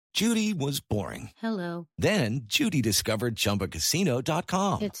Judy was boring. Hello. Then Judy discovered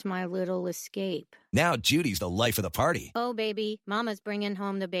ChumbaCasino.com. It's my little escape. Now Judy's the life of the party. Oh, baby, mama's bringing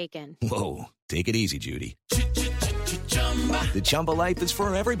home the bacon. Whoa, take it easy, Judy. The Chumba life is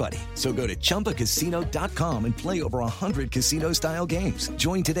for everybody. So go to ChumbaCasino.com and play over 100 casino-style games.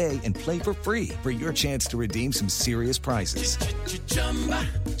 Join today and play for free for your chance to redeem some serious prizes.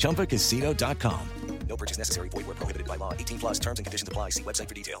 ChumbaCasino.com. No purchase necessary. Void where prohibited by law. 18+ terms and conditions apply. See website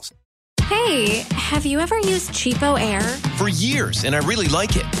for details. Hey, have you ever used Cheapo Air? For years, and I really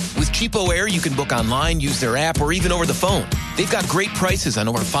like it. With Cheapo Air, you can book online, use their app, or even over the phone. They've got great prices on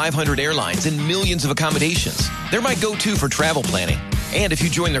over 500 airlines and millions of accommodations. They're my go-to for travel planning. And if you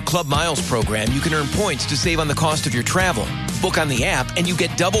join their Club Miles program, you can earn points to save on the cost of your travel. Book on the app, and you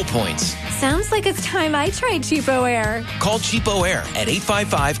get double points. Sounds like it's time I tried Cheapo Air. Call Cheapo Air at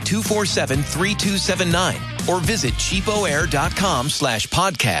 855-247-3279 or visit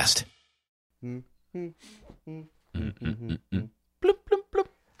cheapoair.com/podcast. Bloop, bloop, bloop.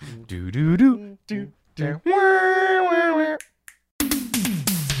 Do, do, do, do, do.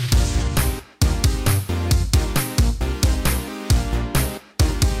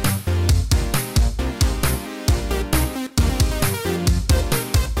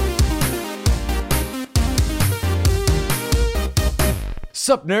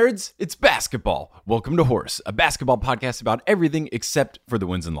 Sup, nerds? It's basketball. Welcome to Horse, a basketball podcast about everything except for the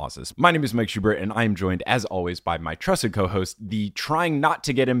wins and losses. My name is Mike Schubert, and I am joined, as always, by my trusted co-host, the trying not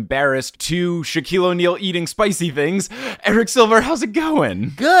to get embarrassed to Shaquille O'Neal eating spicy things, Eric Silver. How's it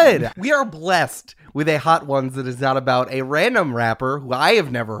going? Good. We are blessed with a Hot Ones that is not about a random rapper who I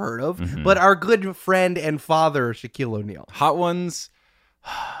have never heard of, but our good friend and father, Shaquille O'Neal. Hot Ones...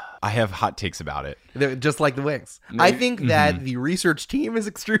 I have hot takes about it. They're just like the wings. I think that the research team is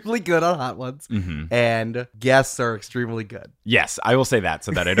extremely good on Hot Ones, and guests are extremely good. Yes, I will say that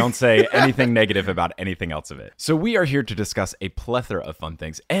so that I don't say anything negative about anything else of it. So we are here to discuss a plethora of fun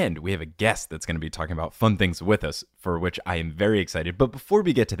things, and we have a guest that's going to be talking about fun things with us, for which I am very excited. But before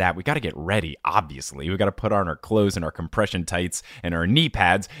we get to that, we got to get ready, obviously. We got to put on our clothes and our compression tights and our knee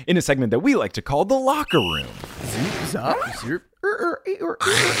pads in a segment that we like to call the locker room.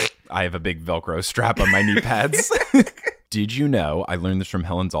 I have a big Velcro strap on my knee pads. Did you know, I learned this from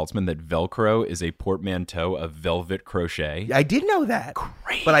Helen Zaltzman, that Velcro is a portmanteau of velvet crochet? I did know that.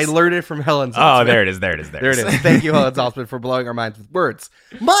 Great. But I learned it from Helen Zaltzman. Oh, there it is. There it is. There it is. Thank you, Helen Zaltzman, for blowing our minds with words.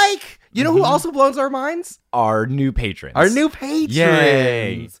 Mike, you know who also blows our minds? Our new patrons. Our new patrons.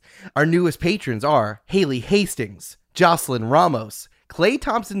 Yay. Our newest patrons are Haley Hastings, Jocelyn Ramos, Clay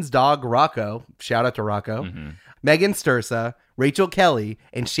Thompson's dog, Rocco. Shout out to Rocco. Megan Stursa, Rachel Kelly,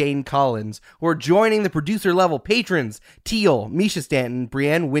 and Shane Collins, who are joining the producer-level patrons: Teal, Misha Stanton,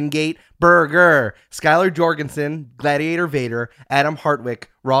 Brienne Wingate, Berger, Skylar Jorgensen, Gladiator Vader, Adam Hartwick,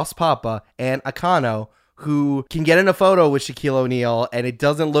 Ross Papa, and Akano, who can get in a photo with Shaquille O'Neal, and it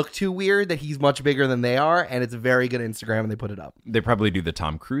doesn't look too weird that he's much bigger than they are, and it's very good Instagram, and they put it up. They probably do the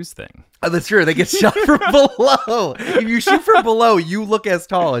Tom Cruise thing. Oh, that's true. They get shot from below. If you shoot from below, you look as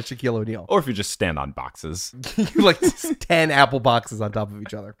tall as Shaquille O'Neal. Or if you just stand on boxes. You like 10 apple boxes on top of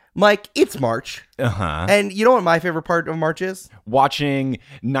each other. Mike, it's March. Uh-huh. And you know what my favorite part of March is? Watching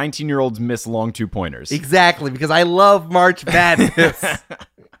 19-year-olds miss long two-pointers. Exactly, because I love March Madness.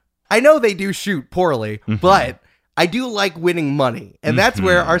 I know they do shoot poorly, but I do like winning money. And that's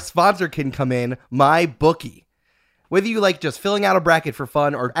where our sponsor can come in, my bookie. Whether you like just filling out a bracket for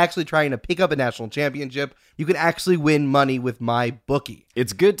fun or actually trying to pick up a national championship, you can actually win money with my bookie.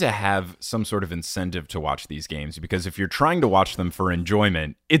 It's good to have some sort of incentive to watch these games, because if you're trying to watch them for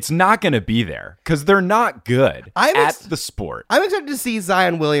enjoyment, it's not going to be there because they're not good at the sport. I'm excited to see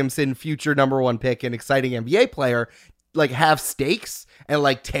Zion Williamson, future #1 pick and exciting NBA player, like have stakes and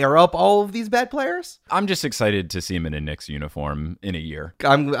like tear up all of these bad players. I'm just excited to see him in a Knicks uniform in a year.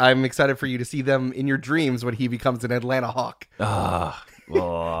 I'm excited for you to see them in your dreams when he becomes an Atlanta Hawk.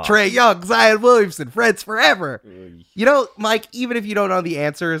 Trae Young, Zion Williamson, friends forever. You know, Mike, even if you don't know the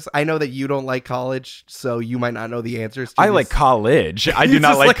answers, I know that you don't like college, so you might not know the answers to I this. like college. I do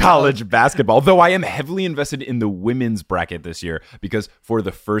not like college basketball, though I am heavily invested in the women's bracket this year, because for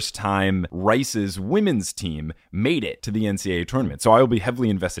the first time, Rice's women's team made it to the NCAA tournament. So I will be heavily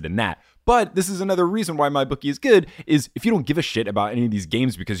invested in that. But this is another reason why my bookie is good, is if you don't give a shit about any of these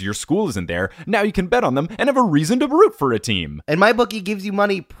games because your school isn't there, now you can bet on them and have a reason to root for a team. And my bookie gives you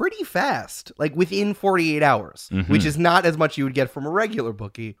money pretty fast, like within 48 hours, which is not as much you would get from a regular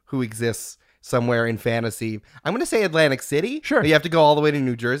bookie who exists somewhere in fantasy. I'm going to say Atlantic City. Sure. You have to go all the way to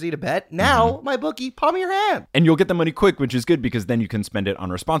New Jersey to bet. Now, my bookie, palm of your hand. And you'll get the money quick, which is good because then you can spend it on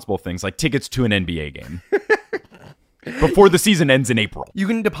responsible things like tickets to an NBA game. before the season ends in April. You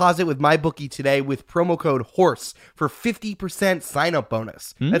can deposit with MyBookie today with promo code HORSE for 50% sign-up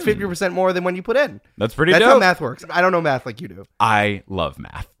bonus. That's 50% more than when you put in. That's pretty That's dope. how math works. I don't know math like you do. I love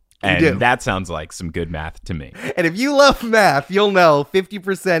math. do. And that sounds like some good math to me. And if you love math, you'll know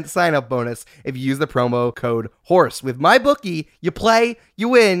 50% sign-up bonus if you use the promo code HORSE. With MyBookie, you play, you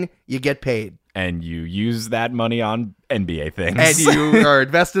win, you get paid. And you use that money on NBA things. And you are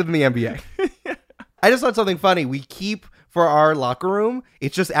invested in the NBA. I just thought something funny. We keep for our locker room,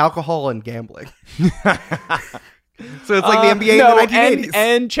 it's just alcohol and gambling. So it's like the NBA in the 1980s.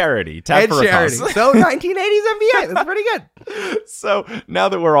 And charity. Tap for charity. a cause. So 1980s NBA. That's pretty good. So now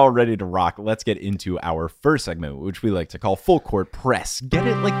that we're all ready to rock, let's get into our first segment, which we like to call Full Court Press. Get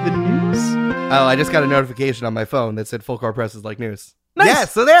it like the news? Oh, I just got a notification on my phone that said Full Court Press is like news. Nice. Yeah,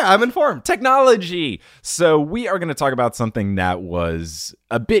 so there, I'm informed. Technology. So we are going to talk about something that was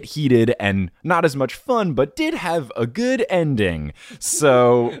a bit heated and not as much fun, but did have a good ending.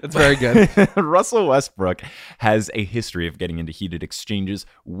 So It's very good. Russell Westbrook has a history of getting into heated exchanges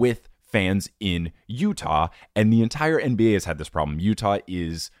with fans in Utah, and the entire NBA has had this problem. Utah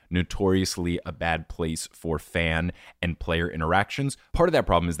is notoriously a bad place for fan and player interactions. Part of that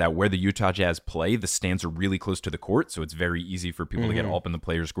problem is that where the Utah Jazz play, the stands are really close to the court, so it's very easy for people to get all up in the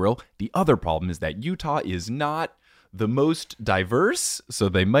players' grill. The other problem is that Utah is not the most diverse, so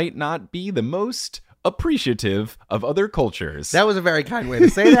they might not be the most appreciative of other cultures. That was a very kind way to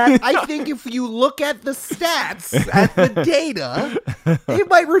say that. I think if you look at the stats, at the data, it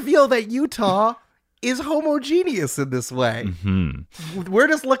might reveal that Utah is homogeneous in this way. We're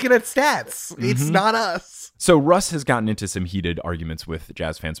just looking at stats. It's not us. So Russ has gotten into some heated arguments with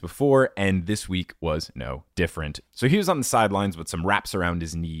Jazz fans before, and this week was no different. So he was on the sidelines with some wraps around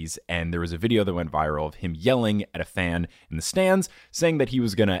his knees, and there was a video that went viral of him yelling at a fan in the stands, saying that he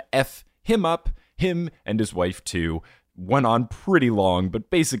was going to F him up, him and his wife too. Went on pretty long, but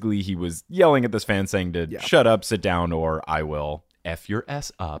basically he was yelling at this fan saying to shut up, sit down, or I will F your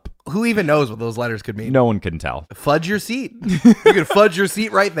S up. Who even knows what those letters could mean? No one can tell. Fudge your seat. You can fudge your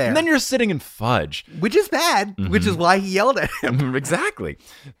seat right there. And then you're sitting in fudge. Which is bad, which is why he yelled at him. Exactly.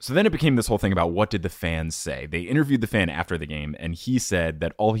 So then it became this whole thing about what did the fans say. They interviewed the fan after the game, and he said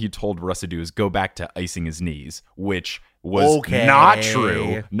that all he told Russ to do is go back to icing his knees, which was not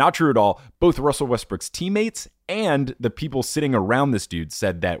true. Not true at all. Both Russell Westbrook's teammates and the people sitting around this dude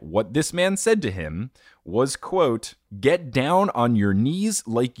said that what this man said to him was, quote, get down on your knees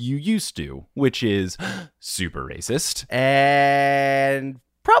like you used to, which is super racist. And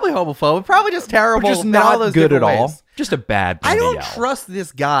probably homophobic, probably just terrible. Just in all not those good at different all. ways. Just a bad thing I don't to yell. trust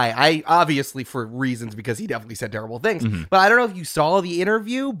this guy. I obviously for reasons because he definitely said terrible things. But I don't know if you saw the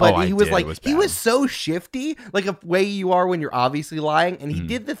interview, but I he was did. like It was he bad. was so shifty, like a way you are when you're obviously lying, and he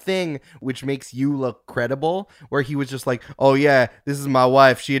did the thing which makes you look credible, where he was just like, "Oh yeah, this is my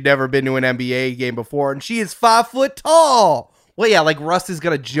wife. She had never been to an NBA game before, and she is 5 foot tall." Well, yeah, like Russ is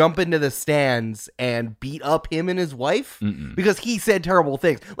going to jump into the stands and beat up him and his wife because he said terrible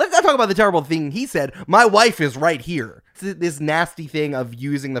things. Let's not talk about the terrible thing he said. My wife is right here. It's this nasty thing of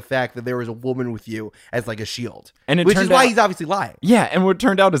using the fact that there was a woman with you as like a shield. And it which is turned why out- he's obviously lying. Yeah, and what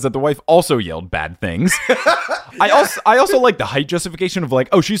turned out is that the wife also yelled bad things. I also like the height justification of like,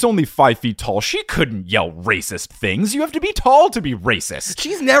 oh, she's only 5 feet tall. She couldn't yell racist things. You have to be tall to be racist.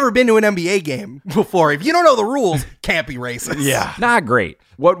 She's never been to an NBA game before. If you don't know the rules, can't be racist. Yeah, not great.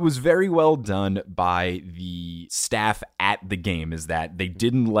 What was very well done by the staff at the game is that they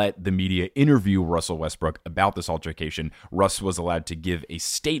didn't let the media interview Russell Westbrook about this altercation. Russ was allowed to give a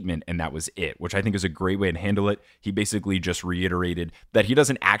statement, and that was it, which I think is a great way to handle it. He basically just reiterated that he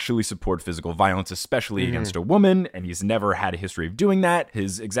doesn't actually support physical violence, especially against a woman, and he's never had a history of doing that.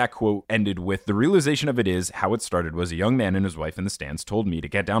 His exact quote ended with, the realization of it is, how it started was a young man and his wife in the stands told me to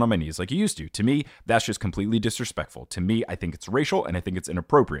get down on my knees like he used to. To me, that's just completely disrespectful. To me, I think it's racial, and I think it's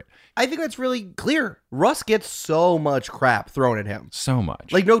inappropriate. I think that's really clear. Russ gets so much crap thrown at him. So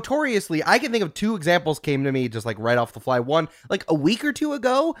much. Like, notoriously, I can think of 2 examples came to me just like right off the fly. One, like a week or 2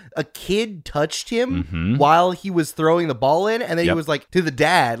 ago, a kid touched him while he was throwing the ball in. And then he was like to the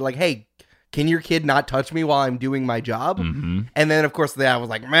dad, like, hey, can your kid not touch me while I'm doing my job? And then, of course, the dad was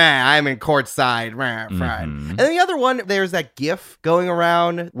like, man, I'm in courtside. And then the other one, there's that GIF going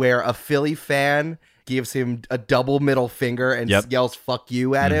around where a Philly fan gives him a double middle finger and yells fuck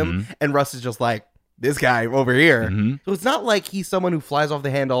you at him. And Russ is just like, this guy over here. So it's not like he's someone who flies off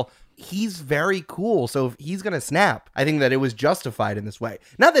the handle. he's very cool. So if he's going to snap, I think that it was justified in this way.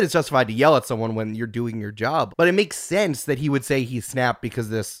 Not that it's justified to yell at someone when you're doing your job, but it makes sense that he would say he snapped because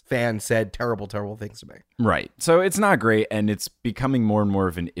this fan said terrible, terrible things to me. Right. So it's not great, and it's becoming more and more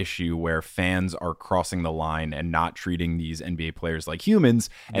of an issue where fans are crossing the line and not treating these NBA players like humans,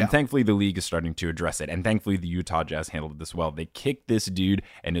 and thankfully the league is starting to address it, and thankfully the Utah Jazz handled this well. They kicked this dude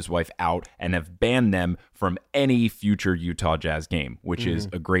and his wife out and have banned them from any future Utah Jazz game, which is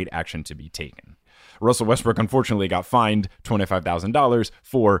a great action to be taken. Russell Westbrook unfortunately got fined $25,000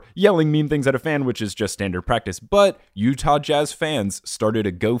 for yelling mean things at a fan, which is just standard practice. But Utah Jazz fans started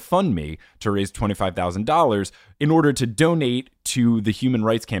a GoFundMe to raise $25,000 in order to donate to the Human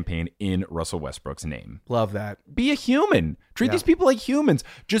Rights Campaign in Russell Westbrook's name. Love that. Be a human. Treat these people like humans.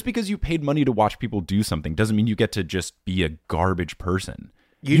 Just because you paid money to watch people do something doesn't mean you get to just be a garbage person.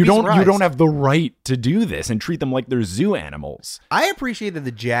 You don't have the right to do this and treat them like they're zoo animals. I appreciate that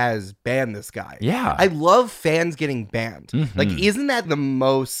the Jazz banned this guy. Yeah. I love fans getting banned. Like, isn't that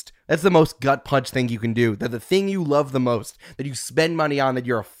that's the most gut punch thing you can do? That the thing you love the most, that you spend money on, that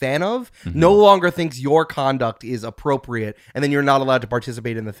you're a fan of, no longer thinks your conduct is appropriate, and then you're not allowed to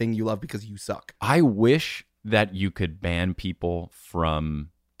participate in the thing you love because you suck. I wish that you could ban people from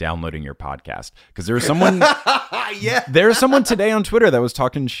downloading your podcast, because there's someone there's someone today on Twitter that was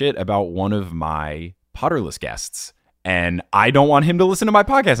talking shit about one of my Potterless guests, and I don't want him to listen to my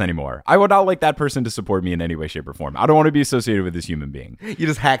podcast anymore. I would not like that person to support me in any way, shape, or form. I don't want to be associated with this human being. You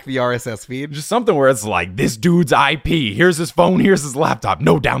just hack the RSS feed? Just something where it's like, this dude's IP, here's his phone, here's his laptop,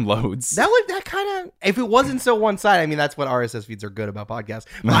 no downloads. That kind of, if it wasn't so one-sided, I mean, that's what RSS feeds are good about podcasts.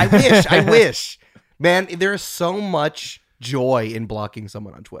 But I wish, man, there's so much joy in blocking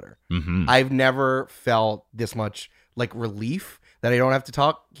someone on Twitter. I've never felt this much like relief that I don't have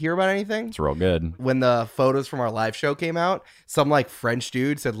to hear about anything. It's real good. When the photos from our live show came out, some like French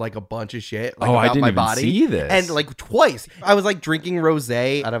dude said like a bunch of shit like, about I didn't my even body. See this. And like twice. I was like drinking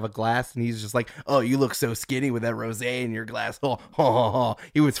rosé out of a glass, and he's just like, "Oh, you look so skinny with that rosé in your glass." Oh.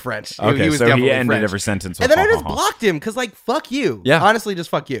 He was French. Okay, he was so definitely he ended French. every sentence with and then I just blocked him because like, fuck you. Yeah. Honestly,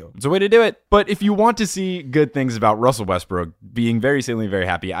 just fuck you. It's a way to do it. But if you want to see good things about Russell Westbrook being very salient, very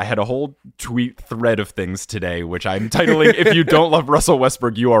happy, I had a whole tweet thread of things today, which I'm titling, "If you don't love Russell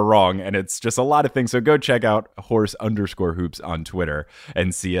Westbrook, you are wrong." And it's just a lot of things. So go check out horse_hoops on Twitter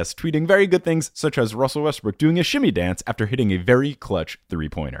and see us tweeting very good things, such as Russell Westbrook doing a shimmy dance after hitting a very clutch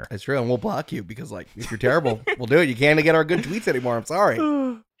three-pointer. That's true. And we'll block you because like, if you're terrible, we'll do it. You can't get our good tweets anymore. I'm sorry.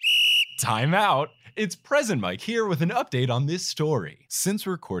 Time out. It's Present Mike here with an update on this story. Since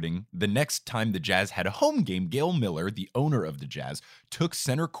recording, the next time the Jazz had a home game, Gail Miller, the owner of the Jazz, took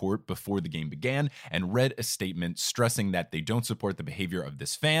center court before the game began and read a statement stressing that they don't support the behavior of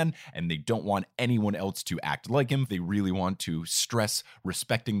this fan and they don't want anyone else to act like him. They really want to stress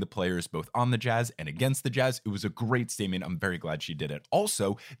respecting the players both on the Jazz and against the Jazz. It was a great statement. I'm very glad she did it.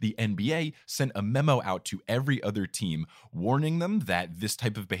 Also, the NBA sent a memo out to every other team warning them that this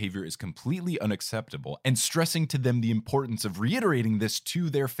type of behavior is completely unacceptable and stressing to them the importance of reiterating this to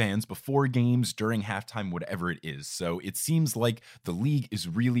their fans before games, during halftime, whatever it is. So it seems like the league is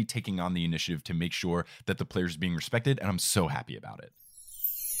really taking on the initiative to make sure that the players are being respected, and I'm so happy about it.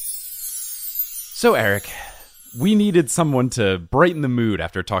 So, Eric, we needed someone to brighten the mood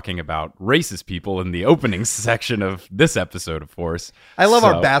after talking about racist people in the opening section of this episode of Force. I love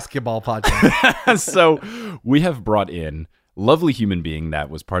our basketball podcast. So we have brought in lovely human being that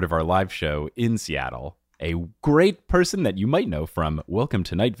was part of our live show in Seattle, a great person that you might know from Welcome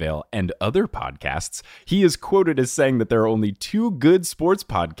to Night Vale and other podcasts. He is quoted as saying that there are only two good sports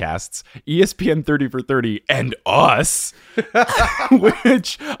podcasts, ESPN 30 for 30 and us,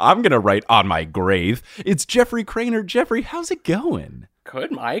 which I'm going to write on my grave. It's Jeffrey Cranor. Jeffrey, how's it going?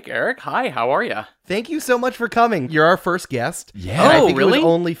 Good, Mike. Eric, hi, how are you? Thank you so much for coming. You're our first guest. Yeah. And I Oh, think really? it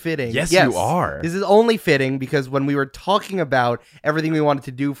was only fitting. Yes, you are. This is only fitting because when we were talking about everything we wanted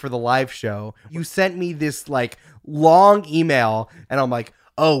to do for the live show, you sent me this like long email, and I'm like,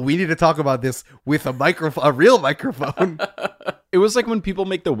 oh, we need to talk about this with a microphone, a real microphone. It was like when people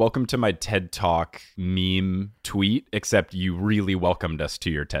make the welcome to my TED Talk meme tweet, except you really welcomed us to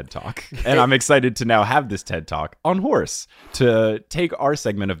your TED Talk. And I'm excited to now have this TED Talk on Horse to take our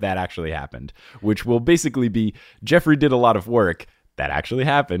segment of That Actually Happened, which will basically be Jeffrey did a lot of work that actually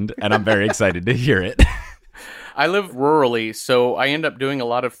happened, and I'm very excited to hear it. I live rurally, so I end up doing a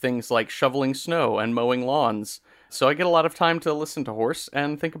lot of things like shoveling snow and mowing lawns. So I get a lot of time to listen to horse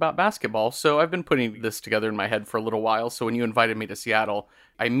and think about basketball. So I've been putting this together in my head for a little while. So when you invited me to Seattle,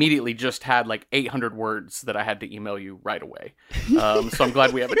 I immediately just had like 800 words that I had to email you right away. So I'm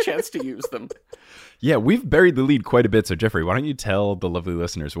glad we have a chance to use them. Yeah, we've buried the lead quite a bit. So Jeffrey, why don't you tell the lovely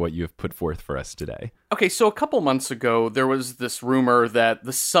listeners what you have put forth for us today? Okay, so a couple months ago, there was this rumor that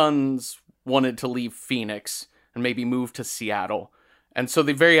the Suns wanted to leave Phoenix and maybe move to Seattle. And so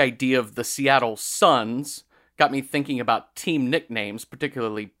the very idea of the Seattle Suns got me thinking about team nicknames,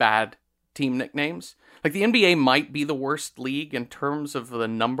 particularly bad team nicknames. Like the NBA might be the worst league in terms of the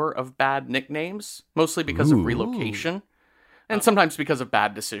number of bad nicknames, mostly because of relocation and sometimes because of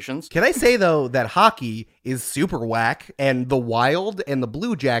bad decisions. Can I say, though, that hockey is super whack and the Wild and the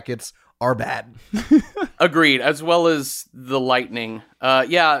Blue Jackets are bad? Agreed, as well as the Lightning.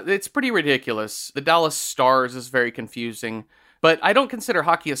 Yeah, it's pretty ridiculous. The Dallas Stars is very confusing, but I don't consider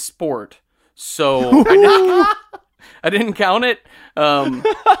hockey a sport. So I didn't count it. Hold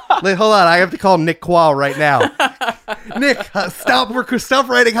on, I have to call Nick Qual right now. Nick, stop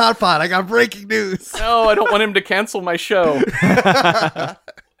writing Hot Pot. I got breaking news. No, I don't want him to cancel my show.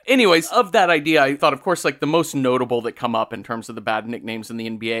 Anyways, of that idea, I thought, of course, like the most notable that come up in terms of the bad nicknames in the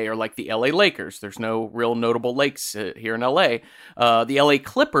NBA are like the LA Lakers. There's no real notable lakes here in LA. The LA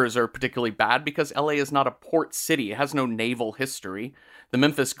Clippers are particularly bad because LA is not a port city. It has no naval history. The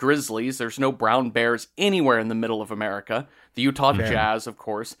Memphis Grizzlies, there's no brown bears anywhere in the middle of America. The Utah Jazz, of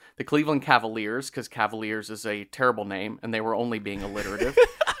course. The Cleveland Cavaliers, because Cavaliers is a terrible name, and they were only being alliterative.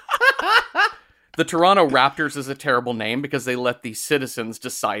 The Toronto Raptors is a terrible name because they let the citizens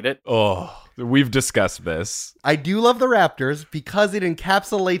decide it. Oh, we've discussed this. I do love the Raptors because it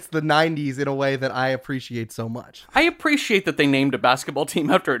encapsulates the 90s in a way that I appreciate so much. I appreciate that they named a basketball team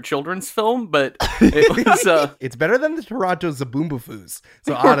after a children's film, but it was... It's better than the Toronto Zaboombafus,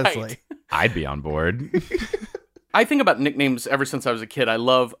 so honestly. Right. I'd be on board. I think about nicknames ever since I was a kid. I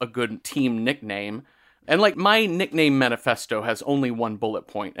love a good team nickname. And like my nickname manifesto has only one bullet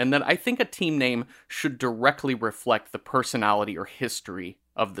point, and that I think a team name should directly reflect the personality or history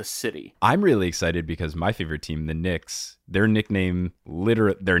of the city. I'm really excited because my favorite team, the Knicks, their nickname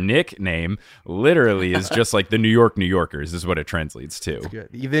literally is just like the New Yorkers is what it translates to. Good.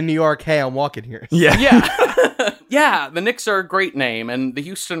 Even New York, hey, I'm walking here. Yeah. Yeah, the Knicks are a great name, and the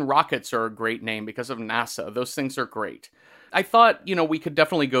Houston Rockets are a great name because of NASA. Those things are great. I thought, we could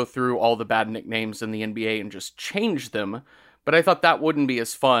definitely go through all the bad nicknames in the NBA and just change them, but I thought that wouldn't be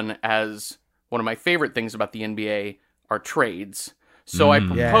as fun as one of my favorite things about the NBA are trades. So I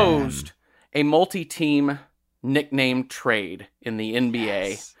proposed a multi-team nickname trade in the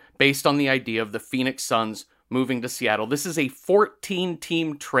NBA based on the idea of the Phoenix Suns moving to Seattle. This is a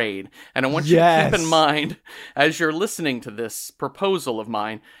 14-team trade, and I want you to keep in mind, as you're listening to this proposal of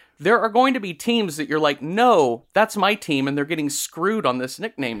mine, there are going to be teams that you're like, no, that's my team, and they're getting screwed on this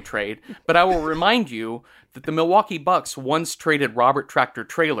nickname trade. But I will remind you that the Milwaukee Bucks once traded Robert Tractor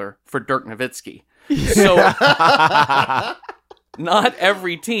Trailer for Dirk Nowitzki. So not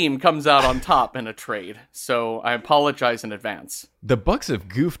every team comes out on top in a trade. So I apologize in advance. The Bucks have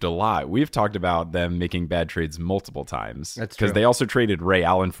goofed a lot. We've talked about them making bad trades multiple times. That's true. Because they also traded Ray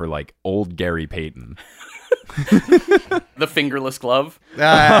Allen for like old Gary Payton. The fingerless glove.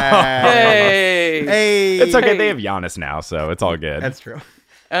 Hey! It's okay. They have Giannis now, so it's all good. That's true.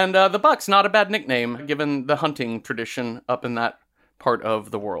 And the Bucks, not a bad nickname, given the hunting tradition up in that part of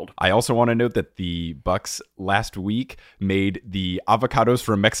the world. I also want to note that the Bucks last week made the avocados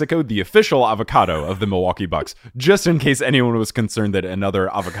from Mexico the official avocado of the Milwaukee Bucks, just in case anyone was concerned that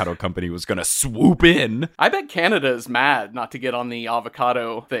another avocado company was going to swoop in. I bet Canada is mad not to get on the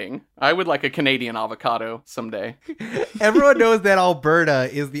avocado thing. I would like a Canadian avocado someday. Everyone knows that Alberta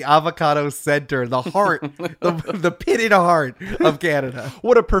is the avocado center, the heart, the pit in the heart of Canada.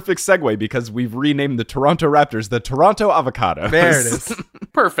 What a perfect segue, because we've renamed the Toronto Raptors the Toronto Avocados. There it is.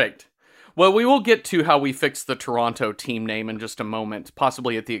 Perfect. Well, we will get to how we fix the Toronto team name in just a moment,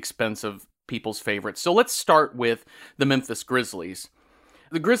 possibly at the expense of people's favorites. So let's start with the Memphis Grizzlies.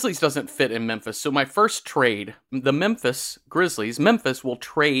 The Grizzlies doesn't fit in Memphis, so my first trade, the Memphis Grizzlies, Memphis will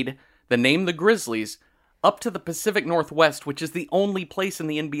trade the name the Grizzlies up to the Pacific Northwest, which is the only place in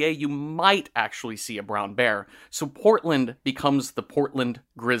the NBA you might actually see a brown bear. So Portland becomes the Portland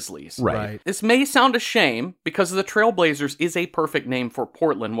Grizzlies. Right. This may sound a shame, because the Trailblazers is a perfect name for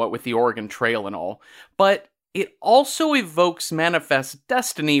Portland, what with the Oregon Trail and all, but it also evokes Manifest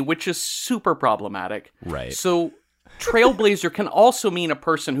Destiny, which is super problematic. Right. So Trailblazer can also mean a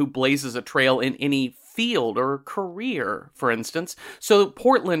person who blazes a trail in any field or career, for instance. So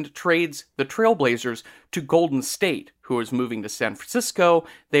Portland trades the Trailblazers to Golden State, who is moving to San Francisco.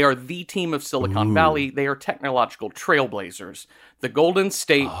 They are the team of Silicon Valley. They are technological trailblazers. The Golden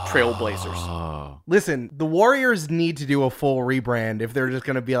State Trailblazers. Listen, the Warriors need to do a full rebrand if they're just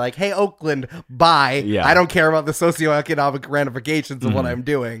going to be like, hey, Oakland, bye. Yeah. I don't care about the socioeconomic ramifications of what I'm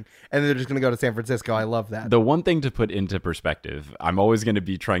doing. And they're just going to go to San Francisco. I love that. The one thing to put into perspective, I'm always going to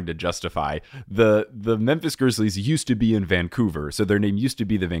be trying to justify, the Memphis Grizzlies used to be in Vancouver, so their name used to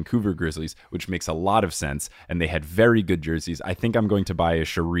be the Vancouver Grizzlies, which makes a lot of sense, and they had very good jerseys. I think I'm going to buy a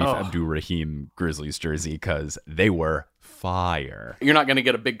Sharif Abdul-Rahim Grizzlies jersey because they were fire. You're not going to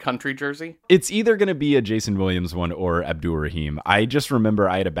get a big country jersey? It's either going to be a Jason Williams one or Abdul-Rahim. I just remember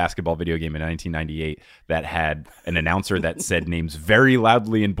I had a basketball video game in 1998 that had an announcer that said names very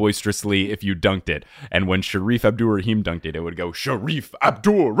loudly and boisterously if you dunked it. And when Sharif Abdul-Rahim dunked it, it would go, Sharif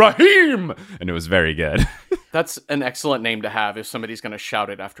Abdul-Rahim! And it was very good. That's an excellent name to have if somebody's going to shout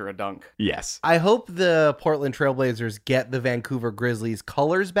it after a dunk. Yes. I hope the Portland Trailblazers get the Vancouver Grizzlies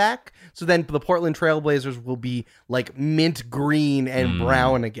colors back, so then the Portland Trailblazers will be like mint green and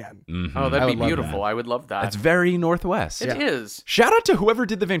brown again. Mm-hmm. Oh, that'd be love beautiful. that. I would love that. It's very Northwest. It is. Shout out to whoever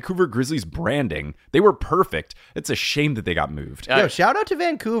did the Vancouver Grizzlies branding. They were perfect. It's a shame that they got moved. Yo, shout out to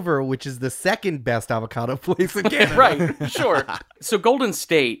Vancouver, which is the second best avocado place in Canada. Right, sure. So Golden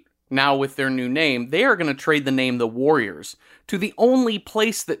State, now with their new name, they are going to trade the name the Warriors to the only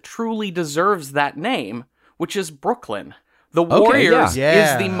place that truly deserves that name, which is Brooklyn. The Warriors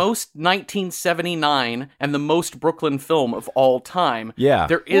yeah. is the most 1979 and the most Brooklyn film of all time. Yeah.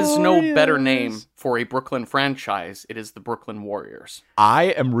 There is no better Warriors. name for a Brooklyn franchise. It is the Brooklyn Warriors. I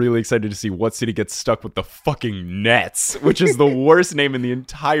am really excited to see what city gets stuck with the fucking Nets, which is the worst name in the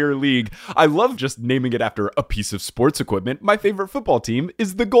entire league. I love just naming it after a piece of sports equipment. My favorite football team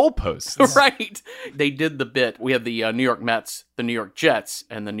is the Goalposts. Right. They did the bit. We have the New York Mets, the New York Jets,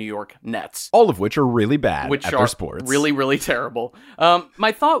 and the New York Nets. All of which are really bad Which at are their sports. really, really terrible.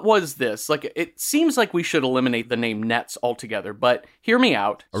 My thought was this, like, it seems like we should eliminate the name Nets altogether, but hear me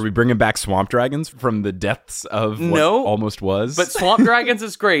out. Are we bringing back Swamp Dragons from the depths of what No, almost was? But Swamp Dragons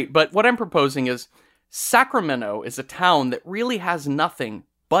is great, but what I'm proposing is Sacramento is a town that really has nothing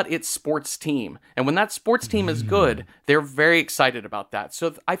but its sports team. And when that sports team is good, they're very excited about that.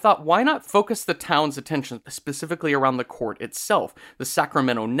 So I thought, why not focus the town's attention specifically around the court itself, the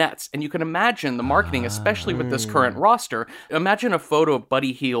Sacramento Nets? And you can imagine the marketing, especially with this current roster. Imagine a photo of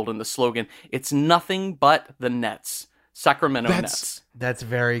Buddy Hield and the slogan, "It's nothing but the Nets." Sacramento Nets. That's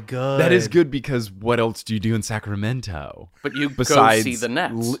very good. That is good because what else do you do in Sacramento? But you Besides, go see the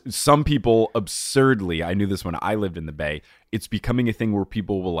Nets. Some people absurdly, I knew this when I lived in the Bay, it's becoming a thing where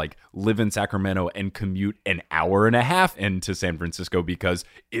people will like live in Sacramento and commute an hour and a half into San Francisco because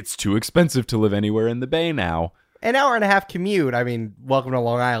it's too expensive to live anywhere in the Bay now. An hour and a half commute. I mean, welcome to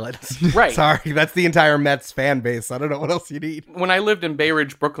Long Island. Right. Sorry, that's the entire Mets fan base. I don't know what else you need. When I lived in Bay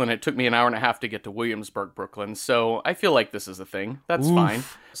Ridge, Brooklyn, it took me an hour and a half to get to Williamsburg, Brooklyn. So I feel like this is a thing. That's fine.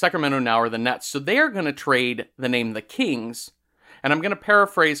 Sacramento now are the Nets. So they are going to trade the name the Kings. And I'm going to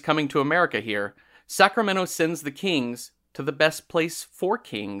paraphrase Coming to America here. Sacramento sends the Kings to the best place for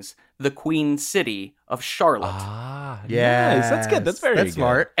kings, the Queen City of Charlotte. Yes, that's good. That's very good.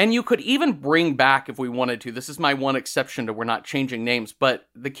 Smart. And you could even bring back, if we wanted to, this is my one exception to we're not changing names, but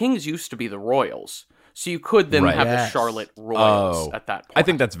the Kings used to be the Royals. So you could then have the Charlotte Royals at that point. I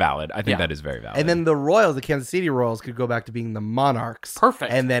think that's valid. I think that is very valid. And then the Royals, the Kansas City Royals, could go back to being the Monarchs.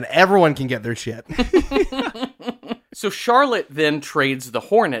 Perfect. And then everyone can get their shit. So Charlotte then trades the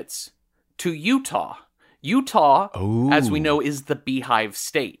Hornets to Utah. Utah, as we know, is the beehive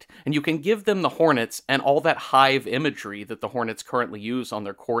state. And you can give them the Hornets and all that hive imagery that the Hornets currently use on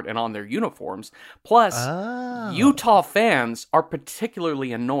their court and on their uniforms. Plus, Utah fans are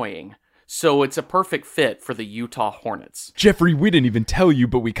particularly annoying. So it's a perfect fit for the Utah Hornets. Jeffrey, we didn't even tell you,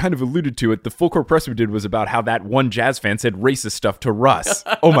 but we kind of alluded to it. The full court press we did was about how that one Jazz fan said racist stuff to Russ.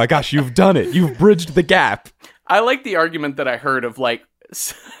 Oh my gosh, you've done it. You've bridged the gap. I like the argument that I heard of like,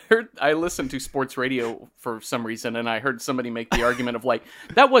 I listened to sports radio for some reason, and I heard somebody make the argument of like,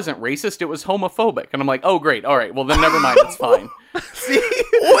 that wasn't racist, it was homophobic. And I'm like, oh great, all right, well then never mind, it's fine. I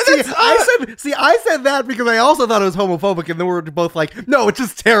said that because I also thought it was homophobic, and then we were both like, no, it's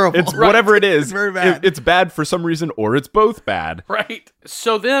just terrible. It's whatever it is. It's very bad. It's bad for some reason, or it's both bad. Right.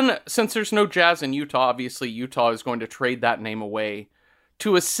 So then, since there's no Jazz in Utah, obviously Utah is going to trade that name away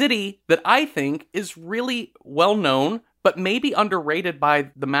to a city that I think is really well known, but maybe underrated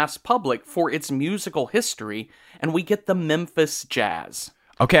by the mass public for its musical history, and we get the Memphis Jazz.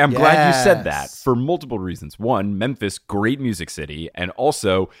 Okay, I'm glad you said that Yes. for multiple reasons. One, Memphis, great music city. And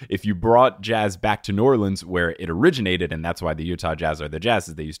also, if you brought jazz back to New Orleans where it originated, and that's why the Utah Jazz are the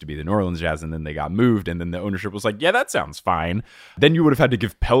Jazzes, they used to be the New Orleans Jazz, and then they got moved, and then the ownership was like, yeah, that sounds fine. Then you would have had to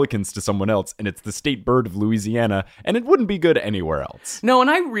give Pelicans to someone else, and it's the state bird of Louisiana, and it wouldn't be good anywhere else. No, and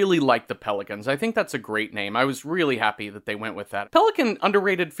I really like the Pelicans. I think that's a great name. I was really happy that they went with that. Pelican,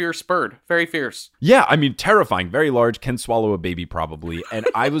 underrated, fierce bird. Very fierce. Yeah, I mean, terrifying, very large, can swallow a baby probably. And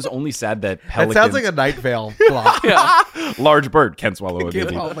I was only sad that That Pelicans... sounds like a Night Vale plot. large bird can swallow a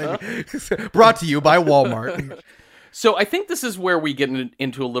baby. Oh, maybe. Brought to you by Walmart. So I think this is where we get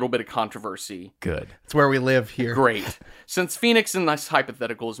into a little bit of controversy. Good. It's where we live here. Great. Since Phoenix in this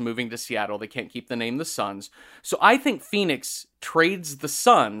hypothetical is moving to Seattle, they can't keep the name the Suns. So I think Phoenix trades the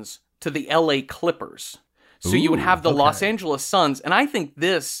Suns to the LA Clippers. So you would have the Los Angeles Suns, and I think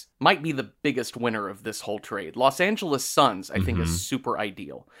this might be the biggest winner of this whole trade. Los Angeles Suns, I think, is super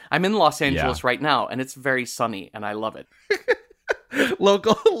ideal. I'm in Los Angeles right now, and it's very sunny, and I love it.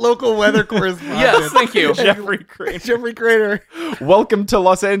 Local weather correspondent. Yes, thank you. Jeffrey Cranor. Jeffrey Cranor. Welcome to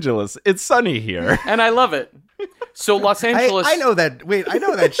Los Angeles. It's sunny here. And I love it. So Los Angeles... I know that. Wait, I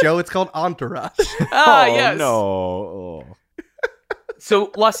know that show. It's called Entourage. Yes. No. Oh.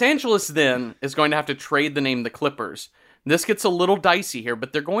 So Los Angeles then is going to have to trade the name the Clippers. This gets a little dicey here,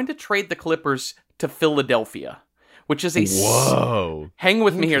 but they're going to trade the Clippers to Philadelphia, which is a... Whoa. Hang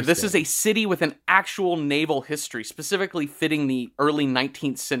with me here. This is a city with an actual naval history, specifically fitting the early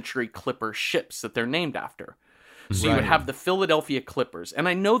 19th century Clipper ships that they're named after. So you would have the Philadelphia Clippers. And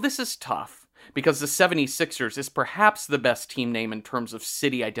I know this is tough because the 76ers is perhaps the best team name in terms of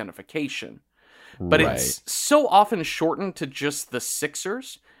city identification. But it's so often shortened to just the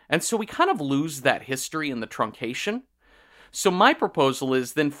Sixers, and so we kind of lose that history in the truncation. So my proposal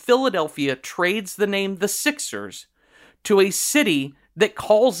is then Philadelphia trades the name the Sixers to a city that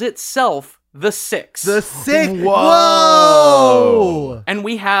calls itself the Six. The Six. Whoa. And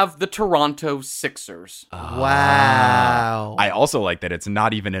we have the Toronto Sixers. Wow. I also like that it's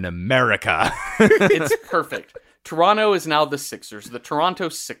not even in America. It's perfect. Toronto is now the Sixers, the Toronto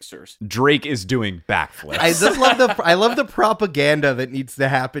Sixers. Drake is doing backflips. I just love the propaganda that needs to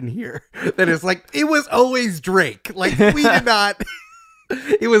happen here. That is like, it was always Drake. Like, we did not.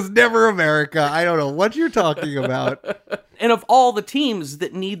 It was never America. I don't know what you're talking about. And of all the teams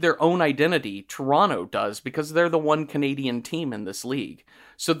that need their own identity, Toronto does, because they're the one Canadian team in this league.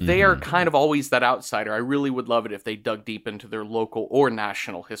 So they are kind of always that outsider. I really would love it if they dug deep into their local or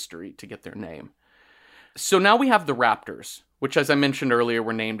national history to get their name. So now we have the Raptors, which, as I mentioned earlier,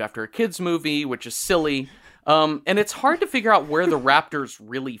 were named after a kid's movie, which is silly. And it's hard to figure out where the Raptors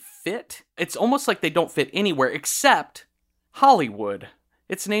really fit. It's almost like they don't fit anywhere except Hollywood.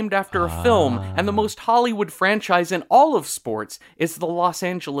 It's named after a film, and the most Hollywood franchise in all of sports is the Los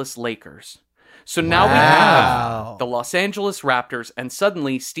Angeles Lakers. So now we have the Los Angeles Raptors, and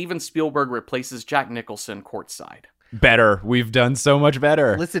suddenly Steven Spielberg replaces Jack Nicholson courtside. Better. We've done so much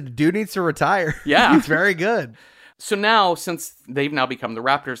better. Listen, dude needs to retire. Yeah. He's very good. So now, since they've now become the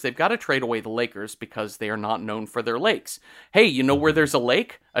Raptors, they've got to trade away the Lakers because they are not known for their lakes. Hey, you know where there's a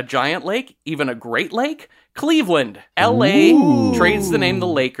lake? A giant lake? Even a great lake? Cleveland. LA trades the name the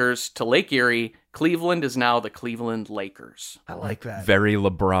Lakers to Lake Erie. Cleveland is now the Cleveland Lakers. I like that. Very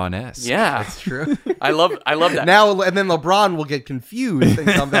LeBron-esque. Yeah. That's true. I love that. Now, and then LeBron will get confused and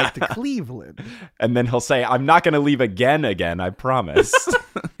come back to Cleveland. And then he'll say, I'm not going to leave again, I promise.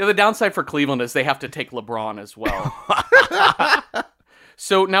 Yeah, the downside for Cleveland is they have to take LeBron as well.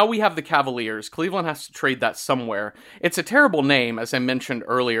 So now we have the Cavaliers. Cleveland has to trade that somewhere. It's a terrible name, as I mentioned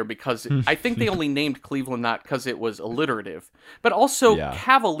earlier, because I think they only named Cleveland that because it was alliterative. But also,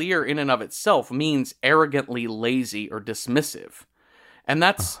 Cavalier in and of itself means arrogantly lazy or dismissive. And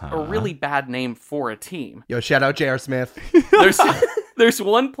that's a really bad name for a team. Yo, shout out J.R. Smith. There's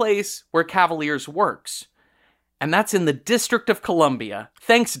one place where Cavaliers works, and that's in the District of Columbia.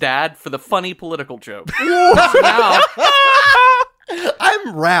 Thanks, Dad, for the funny political joke. Now,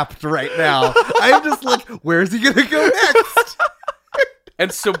 I'm wrapped right now. I'm just like, where's he going to go next?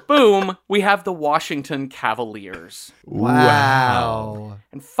 and so, boom, we have the Washington Cavaliers. Wow.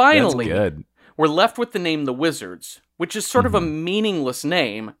 And finally, That's good. we're left with the name the Wizards, which is sort of a meaningless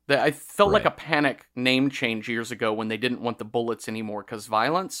name that I felt like a panic name change years ago when they didn't want the Bullets anymore because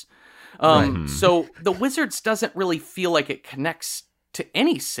violence. So the Wizards doesn't really feel like it connects to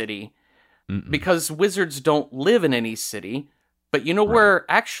any city because Wizards don't live in any city. But you know where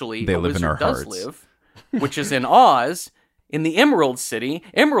actually They a live in wizard our does hearts. live, which is in Oz, In the Emerald City,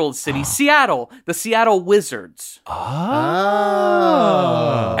 Seattle, the Seattle Wizards. Oh.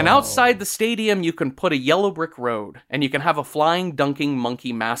 And outside the stadium, you can put a yellow brick road, and you can have a flying, dunking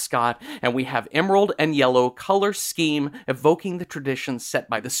monkey mascot, and we have emerald and yellow color scheme evoking the traditions set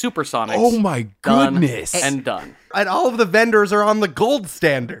by the Supersonics. Oh my goodness. And done. And all of the vendors are on the gold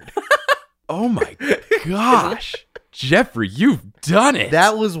standard. Oh my gosh. Jeffrey, you've done it.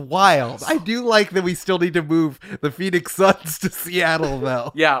 That was wild. I do like that we still need to move the Phoenix Suns to Seattle,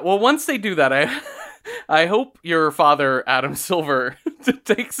 though. Yeah, well, once they do that, I hope your father, Adam Silver,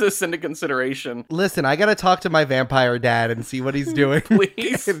 takes this into consideration. Listen, I gotta talk to my vampire dad and see what he's doing.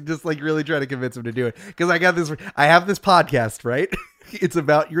 Please. And just like really try to convince him to do it. Because I have this podcast, right? It's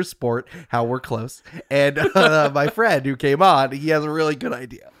about your sport, how we're close. And my friend who came on, he has a really good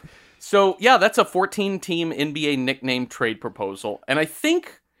idea. So, yeah, that's a 14-team NBA nickname trade proposal. And I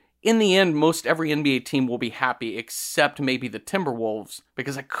think, in the end, most every NBA team will be happy, except maybe the Timberwolves,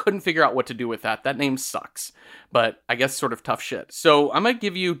 because I couldn't figure out what to do with that. That name sucks. But I guess sort of tough shit. So I'm going to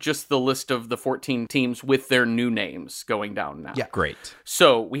give you just the list of the 14 teams with their new names going down now. Yeah. Great.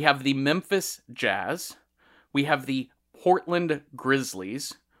 So we have the Memphis Jazz. We have the Portland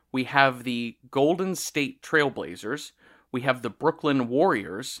Grizzlies. We have the Golden State Trailblazers. We have the Brooklyn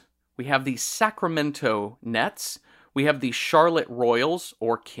Warriors. We have the Sacramento Nets. We have the Charlotte Royals,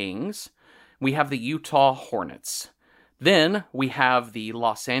 or Kings. We have the Utah Hornets. Then we have the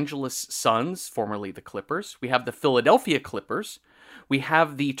Los Angeles Suns, formerly the Clippers. We have the Philadelphia Clippers. We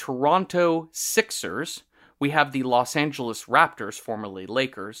have the Toronto Sixers. We have the Los Angeles Raptors, formerly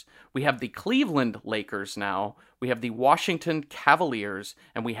Lakers. We have the Cleveland Lakers now. We have the Washington Cavaliers.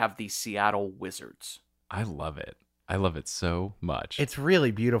 And we have the Seattle Wizards. I love it. I love it so much. It's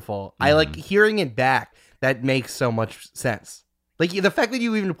really beautiful. I like hearing it back. That makes so much sense. Like the fact that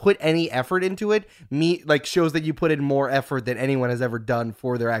you even put any effort into it, shows that you put in more effort than anyone has ever done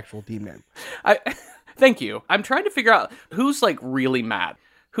for their actual team name. Thank you. I'm trying to figure out who's like really mad.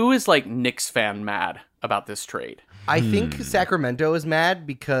 Who is like Knicks fan mad about this trade? I think Sacramento is mad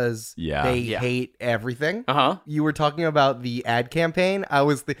because they hate everything. Uh-huh. You were talking about the ad campaign.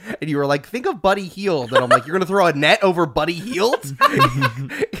 And you were like, think of Buddy Hield. And I'm like, you're going to throw a net over Buddy Hield?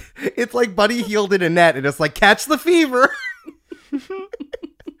 It's like Buddy Hield in a net. And it's like, catch the fever.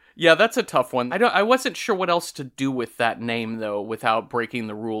 Yeah, that's a tough one. I wasn't sure what else to do with that name, though, without breaking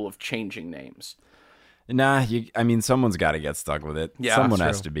the rule of changing names. Nah, someone's got to get stuck with it. Yeah, someone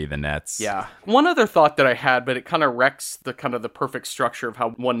that's has to be the Nets. Yeah. One other thought that I had, but it kind of wrecks the perfect structure of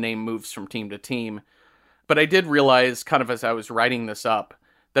how one name moves from team to team. But I did realize, kind of as I was writing this up,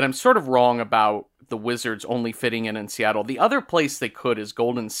 that I'm sort of wrong about the Wizards only fitting in Seattle. The other place they could is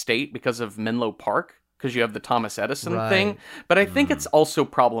Golden State because of Menlo Park, because you have the Thomas Edison thing. But I think it's also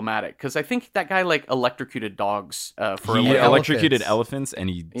problematic, because I think that guy electrocuted dogs for he a electrocuted elephants, and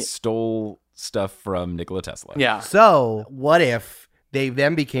he stole stuff from Nikola Tesla. Yeah. So what if they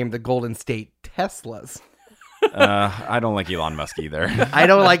then became the Golden State Teslas? I don't like Elon Musk either. I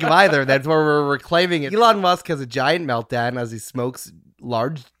don't like him either. That's where we're reclaiming it. Elon Musk has a giant meltdown as he smokes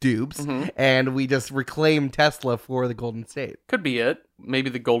large dupes, and we just reclaim Tesla for the Golden State. Could be it.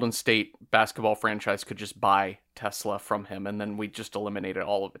 Maybe the Golden State basketball franchise could just buy Tesla from him, and then we just eliminated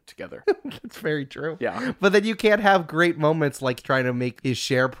all of it together. That's very true. Yeah. But then you can't have great moments like trying to make his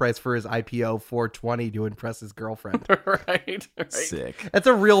share price for his IPO 420 to impress his girlfriend. Right. Sick. That's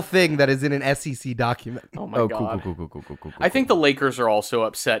a real thing that is in an SEC document. Oh my God. Cool. I think the Lakers are also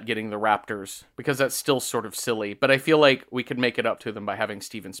upset getting the Raptors, because that's still sort of silly, but I feel like we could make it up to them by having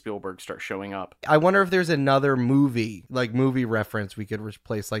Steven Spielberg start showing up. I wonder if there's another movie reference we could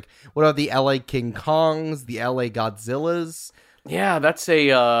replace. Like, what about the LA King Kongs, the LA Godzillas? Yeah, that's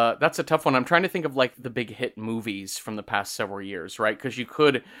a tough one. I'm trying to think of the big hit movies from the past several years, right? Because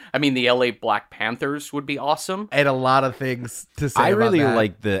the LA Black Panthers would be awesome. And a lot of things to say I about really that.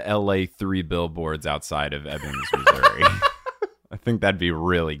 like the LA 3 billboards outside of Ebbings, Missouri. I think that'd be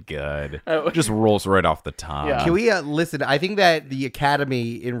really good. Just rolls right off the tongue. Yeah. Can we listen? I think that the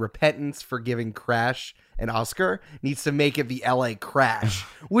Academy, in repentance for giving Crash an Oscar, needs to make it the LA Crash,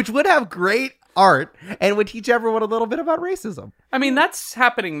 which would have great art and would teach everyone a little bit about racism. That's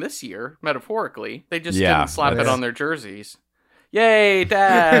happening this year, metaphorically. They just Yeah, didn't slap that's- it on their jerseys. Yay,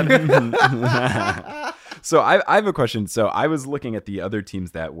 Dad! So I have a question. So I was looking at the other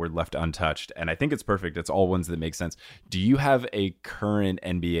teams that were left untouched, and I think it's perfect. It's all ones that make sense. Do you have a current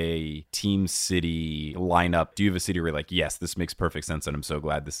NBA team city lineup? Do you have a city where you're like, yes, this makes perfect sense, and I'm so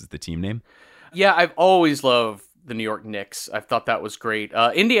glad this is the team name? Yeah, I've always loved the New York Knicks. I thought that was great.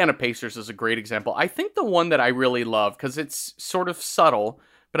 Indiana Pacers is a great example. I think the one that I really love, because it's sort of subtle,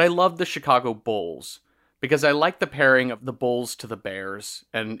 but I love the Chicago Bulls. because I like the pairing of the Bulls to the Bears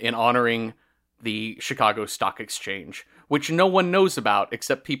and in honoring the Chicago Stock Exchange, which no one knows about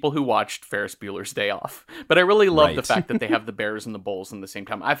except people who watched Ferris Bueller's Day Off. But I really love the fact that they have the Bears and the Bulls in the same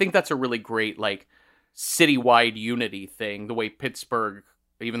time. I think that's a really great, like, citywide unity thing, the way Pittsburgh,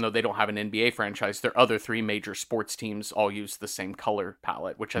 even though they don't have an NBA franchise, their other three major sports teams all use the same color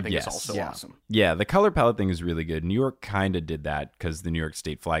palette, which I think is also awesome. Yeah, the color palette thing is really good. New York kind of did that because the New York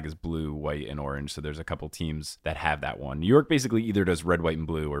state flag is blue, white, and orange. So there's a couple teams that have that one. New York basically either does red, white, and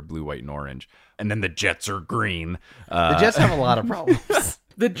blue or blue, white, and orange. And then the Jets are green. The Jets have a lot of problems.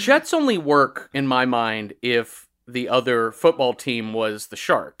 The Jets only work, in my mind, if the other football team was the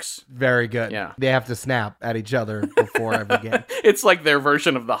Sharks. Very good. Yeah. They have to snap at each other before every game. It's like their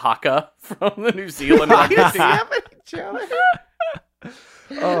version of the haka from the New Zealand rugby team. Snap at each other.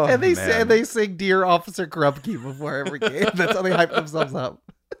 And they sing Dear Officer Krupke before every game. That's how they hype themselves up.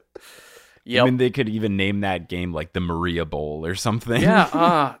 Yep. I mean, they could even name that game like the Maria Bowl or something.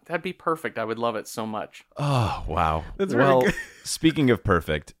 Yeah, that'd be perfect. I would love it so much. Oh, wow. That's well, very good. Speaking of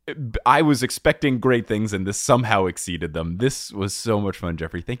perfect, I was expecting great things and this somehow exceeded them. This was so much fun,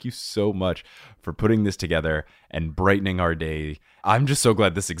 Jeffrey. Thank you so much for putting this together and brightening our day. I'm just so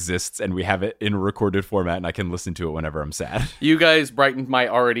glad this exists and we have it in a recorded format and I can listen to it whenever I'm sad. You guys brightened my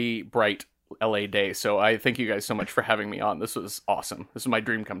already bright LA day, so I thank you guys so much for having me on. This was awesome. This is my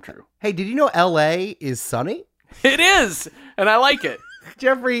dream come true. Hey, did you know LA is sunny? It is, and I like it.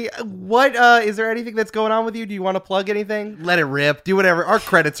 Jeffrey, what is there anything that's going on with you? Do you want to plug anything? Let it rip. Do whatever. Our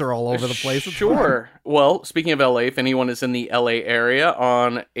credits are all over the place. It's Sure. Well, speaking of LA, if anyone is in the LA area,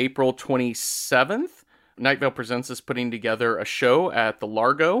 on April 27th, Night Vale Presents is putting together a show at the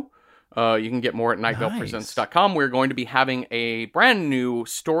Largo. You can get more at nightvalepresents.com. We're going to be having a brand new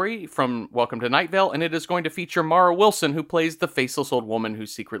story from Welcome to Night Vale, and it is going to feature Mara Wilson, who plays the faceless old woman who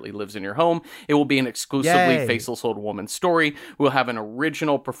secretly lives in your home. It will be an exclusively faceless old woman story. We'll have an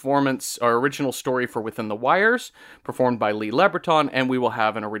original performance, or original story for Within the Wires, performed by Lee Lebreton, and we will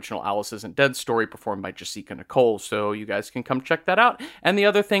have an original Alice Isn't Dead story performed by Jessica Nicole, so you guys can come check that out. And the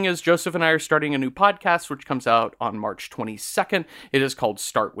other thing is Joseph and I are starting a new podcast, which comes out on March 22nd. It is called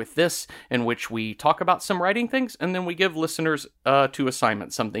Start With This, in which we talk about some writing things, and then we give listeners two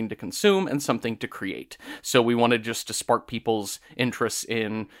assignments, something to consume and something to create. So we wanted just to spark people's interests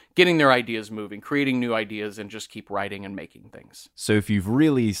in getting their ideas moving, creating new ideas, and just keep writing and making things. So if you've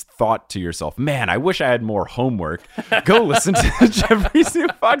really thought to yourself, man, I wish I had more homework, go listen to Jeffrey's new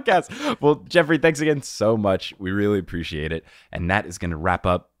podcast. Well, Jeffrey, thanks again so much. We really appreciate it. And that is going to wrap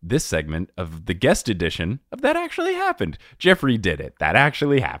up this segment of the guest edition of That Actually Happened. Jeffrey did it. That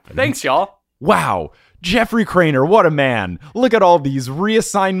actually happened. Thanks, y'all. Wow. Jeffrey Cranor, what a man. Look at all these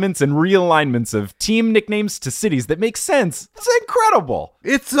reassignments and realignments of team nicknames to cities that make sense. It's incredible.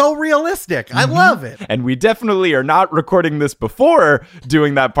 It's so realistic. I love it. And we definitely are not recording this before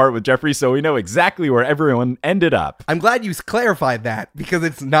doing that part with Jeffrey, so we know exactly where everyone ended up. I'm glad you clarified that because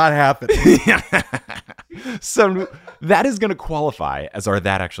it's not happening. So that is going to qualify as our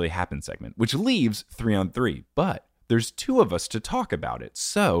That Actually Happened segment, which leaves 3 on 3. But there's 2 of us to talk about it,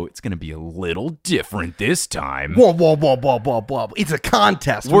 so it's going to be a little different this time. Whoa, whoa, whoa, whoa, whoa, whoa. It's a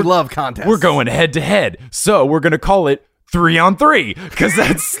contest. We love contests. We're going head to head, so we're going to call it 3 on 3, because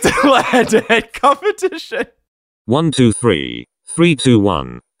that's still a head-to-head competition. 1, 2, 3. 3, 2,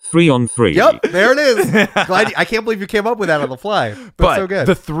 1. 3 on 3. Yep, there it is. I can't believe you came up with that on the fly. That's so good.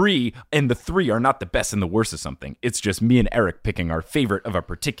 The 3 and the 3 are not the best and the worst of something. It's just me and Eric picking our favorite of a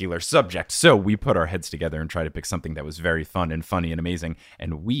particular subject. So we put our heads together and try to pick something that was very fun and funny and amazing.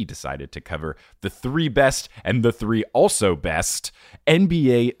 And we decided to cover the 3 best and the 3 also best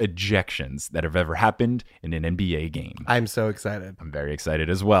NBA ejections that have ever happened in an NBA game. I'm so excited. I'm very excited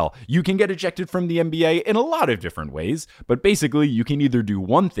as well. You can get ejected from the NBA in a lot of different ways, but basically you can either do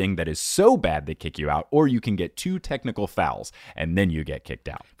one thing that is so bad they kick you out, or you can get 2 technical fouls and then you get kicked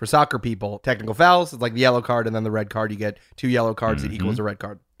out. For soccer people, technical fouls is like the yellow card and then the red card. You get 2 yellow cards that equals a red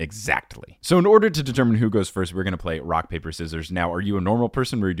card. Exactly. So in order to determine who goes first, we're going to play rock, paper, scissors. Now, are you a normal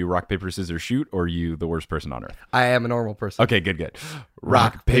person where you do rock, paper, scissors, shoot, or are you the worst person on earth? I am a normal person. Okay, good.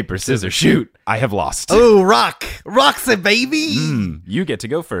 Rock, paper, scissors, shoot. I have lost. Oh, rock. Rock's it, baby. You get to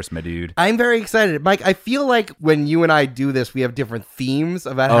go first, my dude. I'm very excited. Mike, I feel like when you and I do this, we have different themes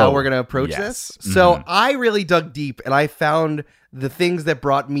about how we're going to approach this. So I really dug deep and I found the things that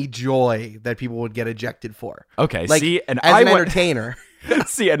brought me joy that people would get ejected for. Okay, like, see, and as an entertainer.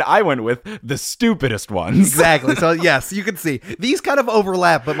 See, and I went with the stupidest ones. Exactly. So, yes, you can see. These kind of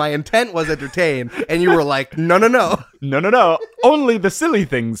overlap, but my intent was entertain, and you were like, no. No. Only the silly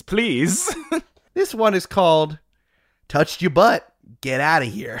things, please. This one is called Touched Your Butt, Get Out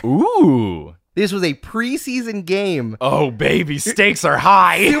of Here. Ooh. This was a preseason game. Oh, baby, stakes are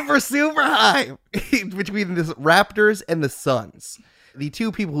high. Super high between the Raptors and the Suns. The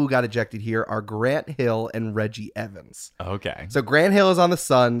two people who got ejected here are Grant Hill and Reggie Evans. Okay. So Grant Hill is on the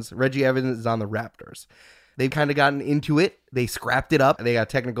Suns. Reggie Evans is on the Raptors. They've kind of gotten into it. They scrapped it up. They got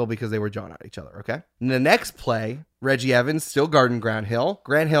technical because they were jawing at each other, okay? In the next play, Reggie Evans still guarding Grant Hill.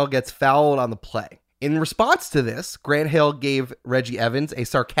 Grant Hill gets fouled on the play. In response to this, Grant Hill gave Reggie Evans a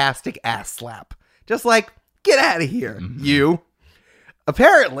sarcastic ass slap. Just like, get out of here, you.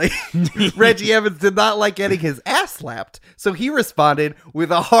 Apparently, Reggie Evans did not like getting his ass slapped, so he responded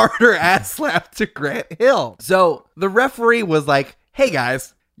with a harder ass slap to Grant Hill. So the referee was like, hey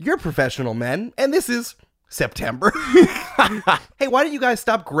guys, you're professional men, and this is September. Hey, why don't you guys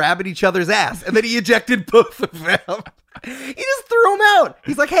stop grabbing each other's ass? And then he ejected both of them. He just threw them out.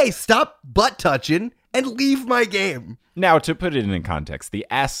 He's like, hey, stop butt touching and leave my game. Now, to put it in context, the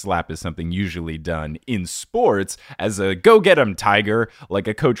ass slap is something usually done in sports as a go get 'em tiger, like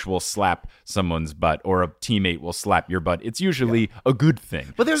a coach will slap someone's butt or a teammate will slap your butt. It's usually a good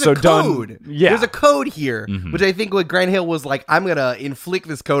thing. But there's a code. There's a code here, which I think what Grant Hill was like, I'm going to inflict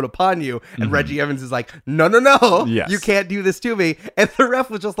this code upon you. And Reggie Evans is like, no, Yes. you can't do this to me. And the ref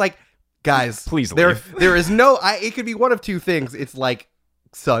was just like, guys, please leave. There is no, it could be one of two things. It's like,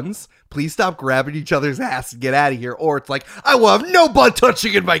 Sons, please stop grabbing each other's ass and get out of here. Or it's like, I will have no butt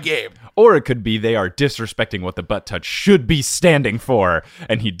touching in my game. Or it could be they are disrespecting what the butt touch should be standing for,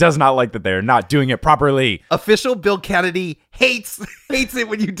 and he does not like that they're not doing it properly. Official Bill Kennedy hates it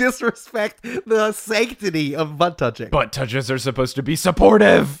when you disrespect the sanctity of butt touching. Butt touches are supposed to be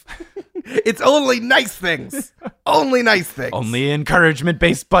supportive. It's only nice things. Only nice things. Only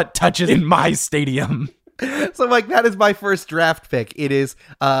encouragement-based butt touches in my stadium. So, Mike, that is my first draft pick. It is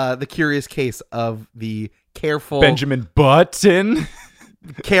the curious case of the careful... Benjamin Button.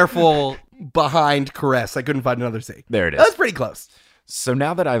 Careful behind caress. I couldn't find another C. There it is. That's pretty close. So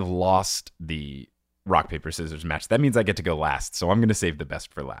now that I've lost the rock, paper, scissors match, that means I get to go last. So I'm going to save the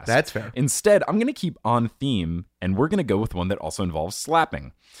best for last. That's fair. Instead, I'm going to keep on theme, and we're going to go with one that also involves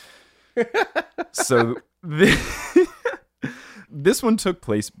slapping. So this one took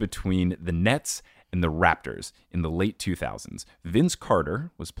place between the Nets and the Raptors in the late 2000s. Vince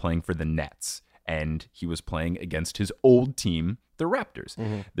Carter was playing for the Nets, and he was playing against his old team, the Raptors.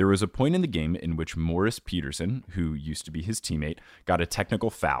 There was a point in the game in which Morris Peterson, who used to be his teammate, got a technical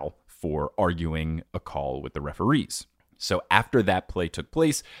foul for arguing a call with the referees. So after that play took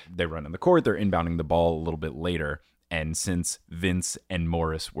place, they run on the court, they're inbounding the ball a little bit later, and since Vince and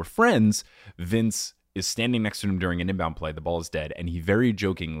Morris were friends, Vince is standing next to him during an inbound play. The ball is dead, and he very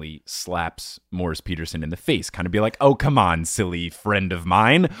jokingly slaps Morris Peterson in the face, kind of be like, oh, come on, silly friend of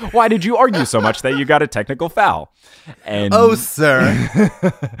mine. Why did you argue so much that you got a technical foul? And oh, sir.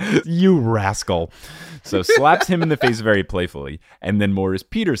 You rascal. So slaps him in the face very playfully, and then Morris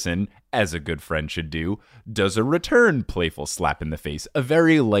Peterson, as a good friend should do, does a return playful slap in the face, a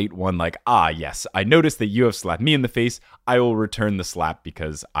very light one like, ah, yes, I noticed that you have slapped me in the face. I will return the slap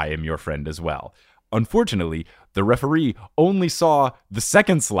because I am your friend as well. Unfortunately, the referee only saw the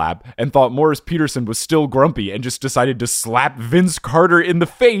second slap and thought Morris Peterson was still grumpy and just decided to slap Vince Carter in the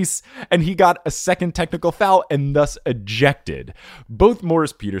face, and he got a second technical foul and thus ejected. Both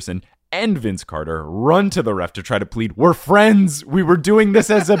Morris Peterson and Vince Carter run to the ref to try to plead, we're friends, we were doing this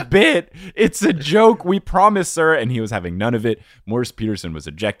as a bit, it's a joke, we promise, sir, and he was having none of it. Morris Peterson was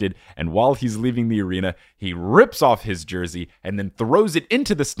ejected, and while he's leaving the arena, he rips off his jersey and then throws it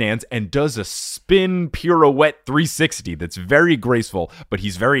into the stands and does a spin pirouette 360 that's very graceful, but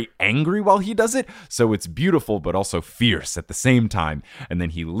he's very angry while he does it, so it's beautiful but also fierce at the same time, and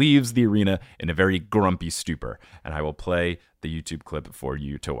then he leaves the arena in a very grumpy stupor, and I will play the YouTube clip for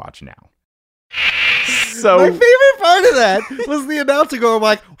you to watch now. So my favorite part of that was the announcer going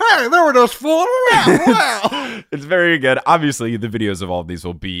like, hey, there were those fooling around. Wow. It's very good. Obviously, the videos of all of these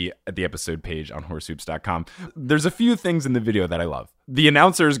will be at the episode page on horsehoops.com. There's a few things in the video that I love. The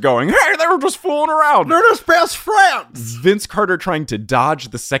announcer is going, hey, they were just fooling around. They're just best friends. Vince Carter trying to dodge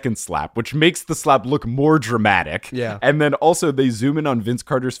the second slap, which makes the slap look more dramatic. Yeah. And then also they zoom in on Vince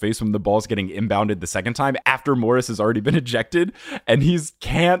Carter's face when the ball's getting inbounded the second time after Morris has already been ejected. And he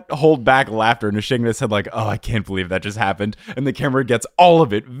can't hold back laughter and is shaking his head like, oh, I can't believe that just happened. And the camera gets all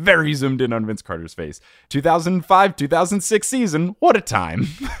of it very zoomed in on Vince Carter's face. 2005-2006 season. What a time.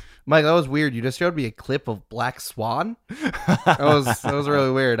 Mike, that was weird. You just showed me a clip of Black Swan. That was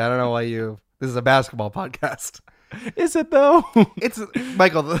really weird. I don't know why you... This is a basketball podcast. Is it though? It's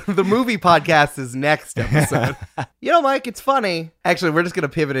Michael, the movie podcast is next episode. Mike, it's funny. Actually, we're just going to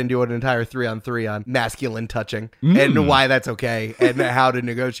pivot and do an entire 3-on-3 on masculine touching and why that's okay and how to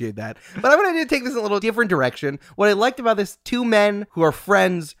negotiate that. But I'm going to take this in a little different direction. What I liked about this, two men who are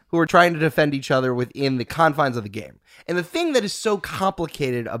friends who are trying to defend each other within the confines of the game. And the thing that is so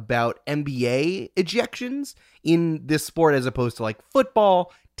complicated about NBA ejections in this sport as opposed to like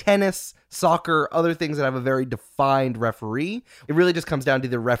football, tennis, soccer, other things that have a very defined referee, it really just comes down to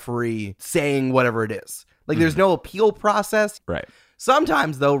the referee saying whatever it is. Like there's no appeal process. Right.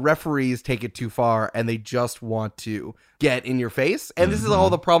 Sometimes, though, referees take it too far and they just want to get in your face. And this is all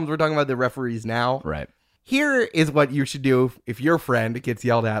the problems we're talking about the referees now. Right. Here is what you should do if your friend gets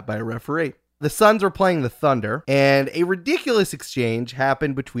yelled at by a referee. The Suns were playing the Thunder, and a ridiculous exchange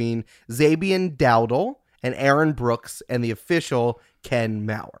happened between Zabian Dowdle and Aaron Brooks and the official Ken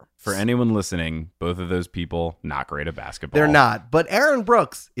Mauer. For anyone listening, both of those people, not great at basketball. They're not, but Aaron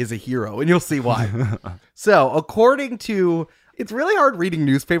Brooks is a hero, and you'll see why. So, according to... It's really hard reading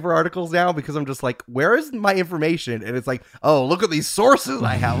newspaper articles now because I'm just like, where is my information? And it's like, oh, look at these sources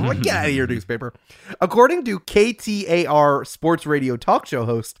I have. I'm like, get out of your newspaper. According to KTAR sports radio talk show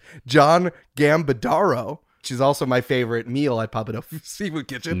host John Gambadaro, which is also my favorite meal at Papado Seafood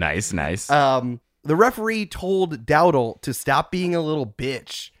Kitchen. Nice. The referee told Dowdle to stop being a little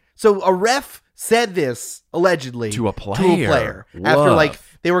bitch. So a ref said this allegedly to a player. After like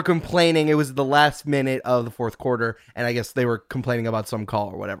they were complaining. It was the last minute of the fourth quarter, and I guess they were complaining about some call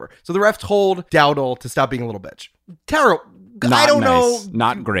or whatever. So the ref told Dowdle to stop being a little bitch. Terrible. I don't know.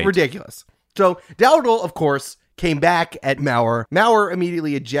 Not great. Ridiculous. So Dowdle, of course, came back at Mauer. Mauer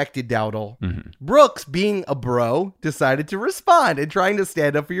immediately ejected Dowdle. Brooks, being a bro, decided to respond and trying to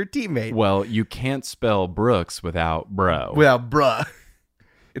stand up for your teammate. Well, you can't spell Brooks without bro. Without bruh.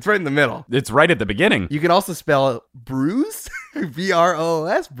 It's right in the middle. It's right at the beginning. You can also spell bruise.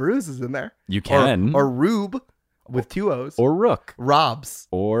 Broos. Bruise is in there. You can. Or rube with two O's. Or rook. Robs.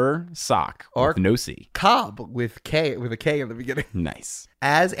 Or sock or with no C. Cobb with a K in the beginning. Nice.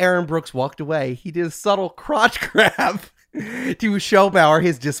 As Aaron Brooks walked away, he did a subtle crotch grab to show Mauer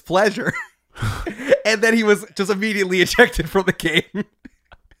his displeasure. And then he was just immediately ejected from the game.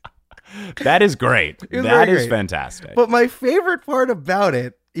 That is great. That is fantastic. But my favorite part about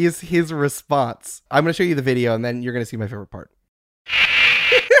it is his response. I'm going to show you the video and then you're going to see my favorite part.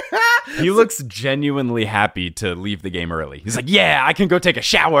 He looks genuinely happy to leave the game early. He's like, yeah, I can go take a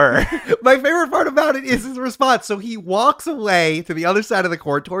shower. My favorite part about it is his response. So he walks away to the other side of the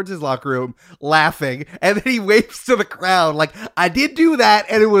court towards his locker room laughing. And then he waves to the crowd like, I did do that.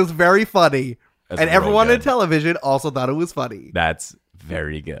 And it was very funny. And everyone on television also thought it was funny. That's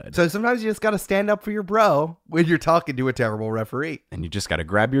very good. So sometimes you just got to stand up for your bro when you're talking to a terrible referee. And you just got to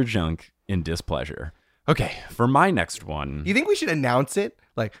grab your junk in displeasure. Okay, for my next one. Do you think we should announce it?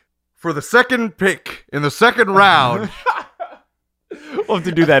 Like, for the second pick in the second round. We'll have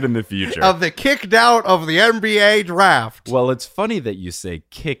to do that in the future. Of the kicked out of the NBA draft. Well, it's funny that you say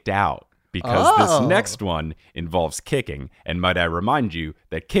kicked out. Because this next one involves kicking. And might I remind you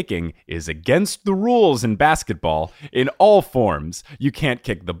that kicking is against the rules in basketball in all forms. You can't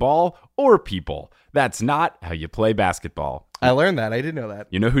kick the ball or people. That's not how you play basketball. I learned that. I didn't know that.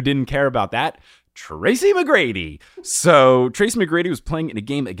 You know who didn't care about that? Tracy McGrady. So Tracy McGrady was playing in a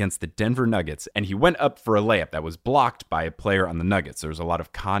game against the Denver Nuggets, and he went up for a layup that was blocked by a player on the Nuggets. There was a lot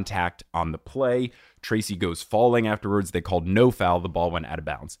of contact on the play. Tracy goes falling afterwards. They called no foul. The ball went out of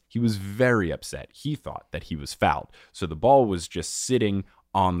bounds. He was very upset. He thought that he was fouled. So the ball was just sitting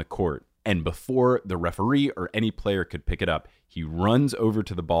on the court. And before the referee or any player could pick it up, he runs over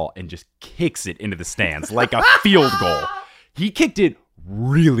to the ball and just kicks it into the stands like a field goal. He kicked it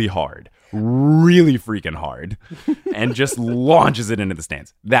really hard, really freaking hard, and just launches it into the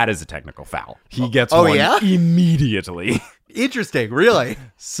stands. That is a technical foul. He gets one immediately. Interesting, really?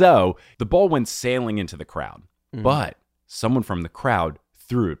 So the ball went sailing into the crowd, but someone from the crowd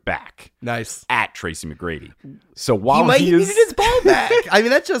threw it back. Nice. At Tracy McGrady. So while he needed his ball back. I mean,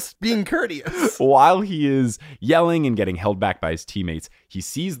 that's just being courteous. While he is yelling and getting held back by his teammates, he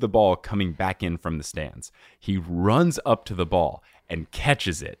sees the ball coming back in from the stands. He runs up to the ball and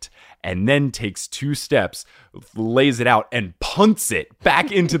catches it, and then takes 2 steps, lays it out, and punts it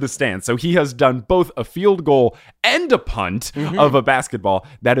back into the stands. So he has done both a field goal and a punt of a basketball.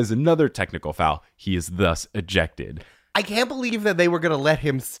 That is another technical foul. He is thus ejected. I can't believe that they were going to let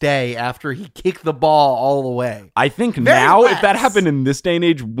him stay after he kicked the ball all the way. I think now, if that happened in this day and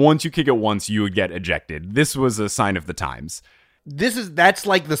age, once you kick it once, you would get ejected. This was a sign of the times. That's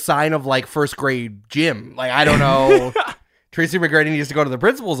like the sign of like first grade gym. Like, I don't know. Tracy McGrady needs to go to the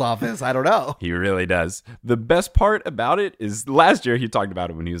principal's office. I don't know. He really does. The best part about it is last year he talked about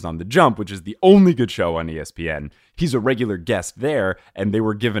it when he was on The Jump, which is the only good show on ESPN. He's a regular guest there, and they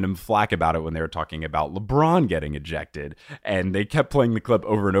were giving him flack about it when they were talking about LeBron getting ejected. And they kept playing the clip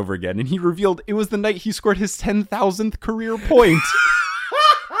over and over again, and he revealed it was the night he scored his 10,000th career point.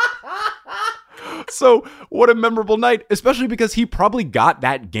 So what a memorable night, especially because he probably got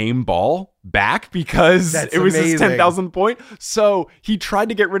that game ball back because it was his 10,000th point. So he tried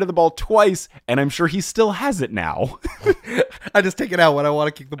to get rid of the ball twice, and I'm sure he still has it now. I just take it out when I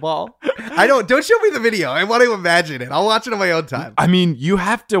want to kick the ball. Don't show me the video. I want to imagine it. I'll watch it on my own time. I mean, you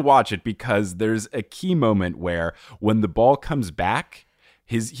have to watch it because there's a key moment where when the ball comes back,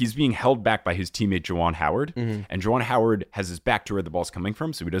 he's being held back by his teammate Juwan Howard, and Juwan Howard has his back to where the ball's coming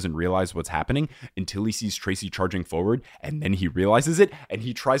from, so he doesn't realize what's happening until he sees Tracy charging forward, and then he realizes it, and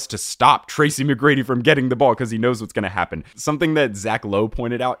he tries to stop Tracy McGrady from getting the ball because he knows what's going to happen. Something that Zach Lowe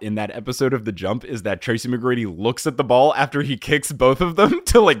pointed out in that episode of The Jump is that Tracy McGrady looks at the ball after he kicks both of them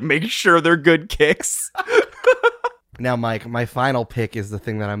to like make sure they're good kicks. Now, Mike, my final pick is the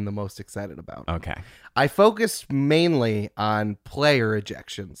thing that I'm the most excited about. Okay. I focused mainly on player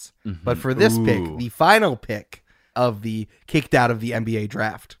ejections, but for this pick, the final pick of the kicked out of the NBA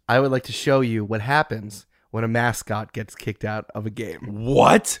draft, I would like to show you what happens when a mascot gets kicked out of a game.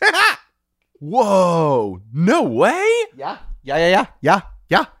 What? Whoa. No way? Yeah.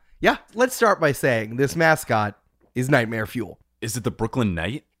 Let's start by saying this mascot is Nightmare Fuel. Is it the Brooklyn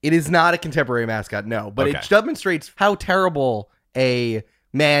Knight? It is not a contemporary mascot, no, but it demonstrates how terrible a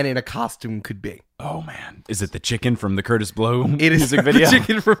man in a costume could be. Oh, man. Is it the chicken from the Curtis Blow it is music video? The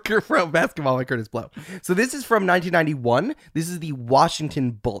chicken from Basketball by Curtis Blow. So this is from 1991. This is the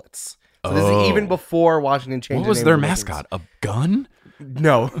Washington Bullets. So this is even before Washington changed. What was their mascot? A gun?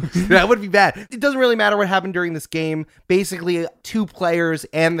 No, that would be bad. It doesn't really matter what happened during this game. Basically, 2 players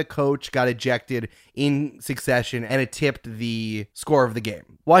and the coach got ejected in succession, and it tipped the score of the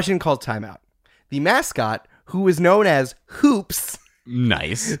game. Washington called timeout. The mascot, who is known as Hoops,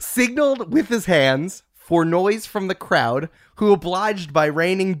 nice, signaled with his hands for noise from the crowd, who obliged by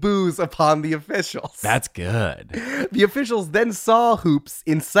raining boos upon the officials. That's good. The officials then saw Hoops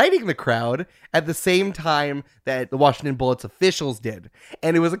inciting the crowd at the same time that the Washington Bullets officials did.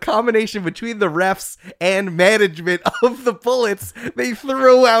 And it was a combination between the refs and management of the Bullets. They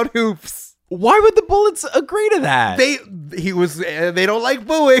threw out Hoops. Why would the Bullets agree to that? They don't like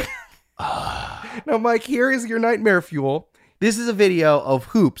booing. Now, Mike, here is your nightmare fuel. This is a video of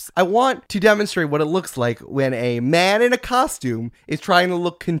Hoops. I want to demonstrate what it looks like when a man in a costume is trying to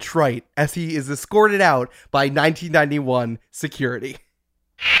look contrite as he is escorted out by 1991 security.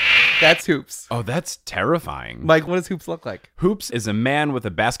 That's Hoops. Oh, that's terrifying. Mike, what does Hoops look like? Hoops is a man with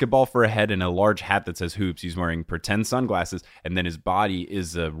a basketball for a head and a large hat that says Hoops. He's wearing pretend sunglasses, and then his body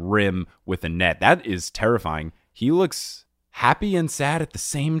is a rim with a net. That is terrifying. He looks happy and sad at the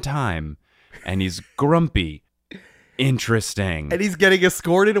same time, and he's grumpy. Interesting. And he's getting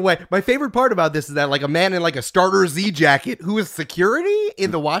escorted away. My favorite part about this is that like a man in like a starter Z jacket who is security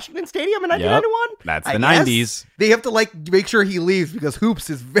in the Washington Stadium in 1991. That's the 90s. They have to like make sure he leaves because Hoops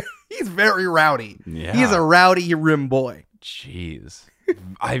is he's very rowdy. Yeah. He is a rowdy rim boy. Jeez.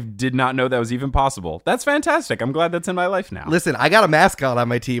 I did not know that was even possible. That's fantastic. I'm glad that's in my life now. Listen, I got a mascot on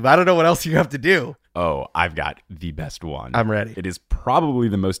my team. I don't know what else you have to do. Oh, I've got the best one. I'm ready. It is probably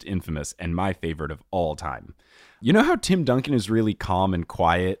the most infamous and my favorite of all time. You know how Tim Duncan is really calm and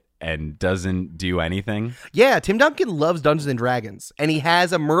quiet and doesn't do anything? Yeah, Tim Duncan loves Dungeons and Dragons, and he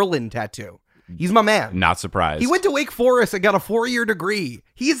has a Merlin tattoo. He's my man. Not surprised. He went to Wake Forest and got a 4-year degree.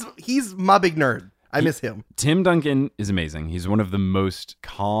 He's my big nerd. I miss him. Tim Duncan is amazing. He's one of the most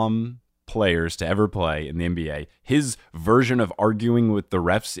calm players to ever play in the NBA. His version of arguing with the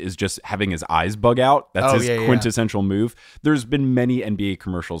refs is just having his eyes bug out. That's his quintessential move. There's been many NBA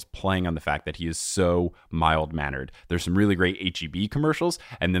commercials playing on the fact that he is so mild-mannered. There's some really great H-E-B commercials,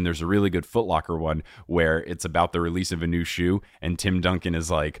 and then there's a really good Foot Locker one where it's about the release of a new shoe, and Tim Duncan is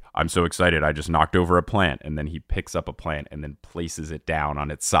like, I'm so excited, I just knocked over a plant, and then he picks up a plant and then places it down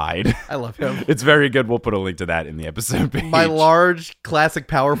on its side. I love him. It's very good. We'll put a link to that in the episode page. My large, classic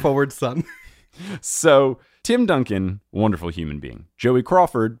power forward son. So, Tim Duncan, wonderful human being. Joey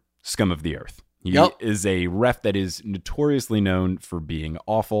Crawford, scum of the earth. He is a ref that is notoriously known for being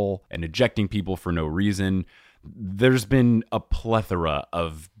awful and ejecting people for no reason. There's been a plethora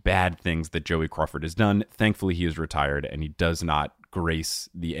of bad things that Joey Crawford has done. Thankfully, he is retired and he does not grace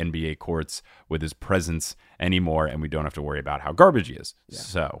the NBA courts with his presence anymore, and we don't have to worry about how garbage he is. Yeah.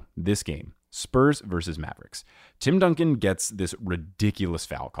 So, this game, Spurs versus Mavericks. Tim Duncan gets this ridiculous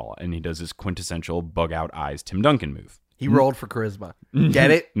foul call, and he does his quintessential bug out eyes Tim Duncan move. He rolled for charisma.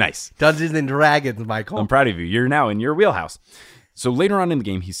 Get it? Nice. Dungeons and Dragons, Michael. I'm proud of you. You're now in your wheelhouse. So later on in the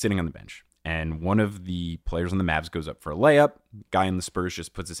game, he's sitting on the bench, and one of the players on the Mavs goes up for a layup. Guy in the Spurs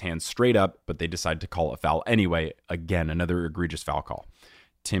just puts his hands straight up, but they decide to call a foul anyway. Again, another egregious foul call.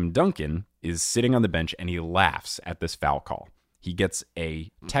 Tim Duncan is sitting on the bench, and he laughs at this foul call. He gets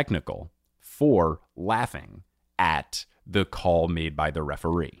a technical for laughing at the call made by the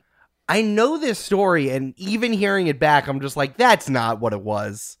referee. I know this story, and even hearing it back, I'm just like, that's not what it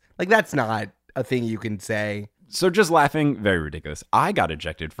was. Like, that's not a thing you can say. So just laughing, very ridiculous. I got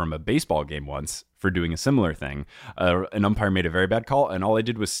ejected from a baseball game once for doing a similar thing. An umpire made a very bad call, and all I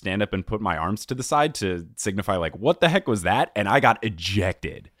did was stand up and put my arms to the side to signify, like, what the heck was that? And I got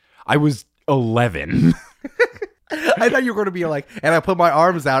ejected. I was 11. I thought you were going to be like, and I put my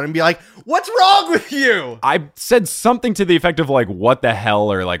arms out and be like, what's wrong with you? I said something to the effect of like, what the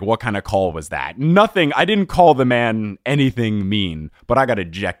hell, or like, what kind of call was that? Nothing. I didn't call the man anything mean, but I got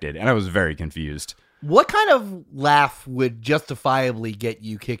ejected, and I was very confused. What kind of laugh would justifiably get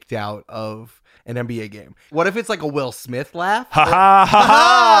you kicked out of an NBA game? What if it's like a Will Smith laugh? Ha ha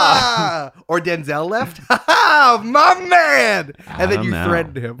ha ha! Or Denzel left? Ha ha! My man! And then you know.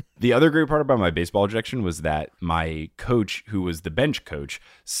 threatened him. The other great part about my baseball ejection was that my coach, who was the bench coach,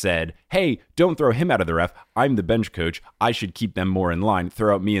 said, hey, don't throw him out of the ref. I'm the bench coach. I should keep them more in line.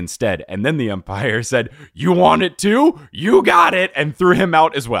 Throw out me instead. And then the umpire said, you want it too? You got it! And threw him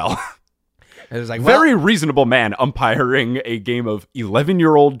out as well. It was like, very reasonable man umpiring a game of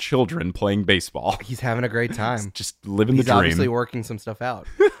 11-year-old children playing baseball. He's having a great time. Just living the dream. He's obviously working some stuff out.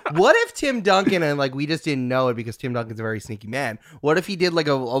 What if Tim Duncan, and like we just didn't know it because Tim Duncan's a very sneaky man. What if he did like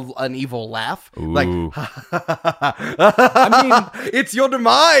an evil laugh? Ooh. Like, I mean, it's your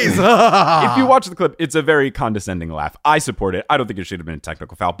demise. If you watch the clip, it's a very condescending laugh. I support it. I don't think it should have been a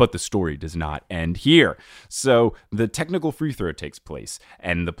technical foul, but the story does not end here. So the technical free throw takes place,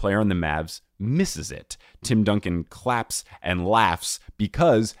 and the player on the Mavs misses it. Tim Duncan claps and laughs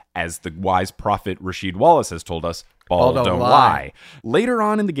because, as the wise prophet Rasheed Wallace has told us, ball don't lie. Later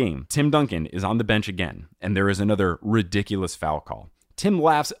on in the game, Tim Duncan is on the bench again, and there is another ridiculous foul call. Tim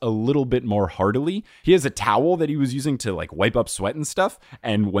laughs a little bit more heartily. He has a towel that he was using to like wipe up sweat and stuff.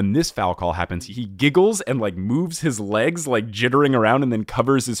 And when this foul call happens, he giggles and like moves his legs, like jittering around, and then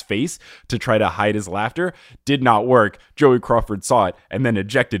covers his face to try to hide his laughter. Did not work. Joey Crawford saw it and then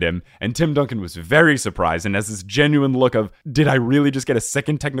ejected him. And Tim Duncan was very surprised and has this genuine look of, did I really just get a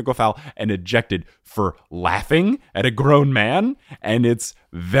second technical foul and ejected for laughing at a grown man? And it's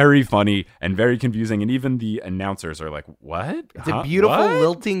very funny and very confusing. And even the announcers are like, what? It's a beautiful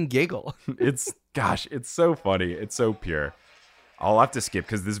lilting giggle. It's so funny. It's so pure. I'll have to skip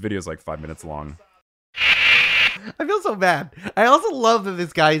because this video is like 5 minutes long. I feel so bad. I also love that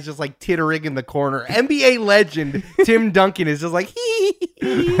this guy is just like tittering in the corner. NBA legend Tim Duncan is just like, hee.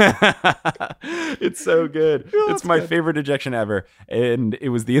 It's so good. It's my favorite ejection ever. And it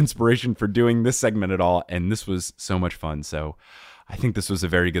was the inspiration for doing this segment at all. And this was so much fun. So I think this was a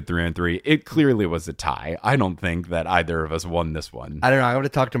very good 3-on-3. It clearly was a tie. I don't think that either of us won this one. I don't know. I'm going to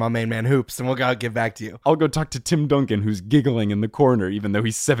talk to my main man Hoops, and we'll get back to you. I'll go talk to Tim Duncan, who's giggling in the corner, even though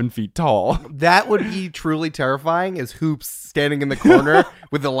he's 7 feet tall. That would be truly terrifying, as Hoops standing in the corner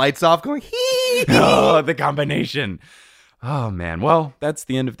with the lights off going, hee. Oh, the combination. Oh, man. Well, that's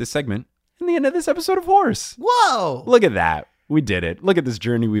the end of this segment and the end of this episode of Horse. Whoa. Look at that. We did it. Look at this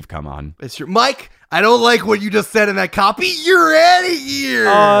journey we've come on. It's true. Mike, I don't like what you just said in that copy. You're out of here.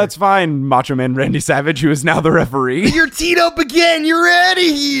 It's fine, Macho Man Randy Savage, who is now the referee. You're teed up again. You're out of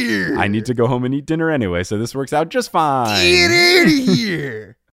here. I need to go home and eat dinner anyway, so this works out just fine. Get out of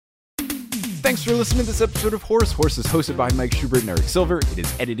here. Thanks for listening to this episode of Horse. Horse is hosted by Mike Schubert and Eric Silver. It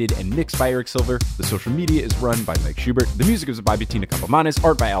is edited and mixed by Eric Silver. The social media is run by Mike Schubert. The music is by Bettina Campomanes,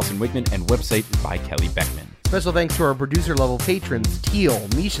 art by Allison Wickman, and website is by Kelly Beckman. Special thanks to our producer-level patrons, Teal,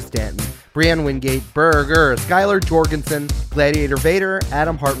 Misha Stanton, Brianne Wingate, Berger, Skylar Jorgensen, Gladiator Vader,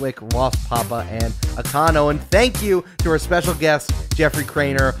 Adam Hartwick, Ross Papa, and Akano. And thank you to our special guest, Jeffrey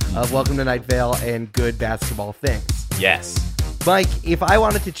Cranor of Welcome to Night Vale and Good Basketball Things. Yes. Mike, if I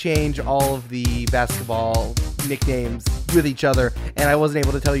wanted to change all of the basketball nicknames with each other and I wasn't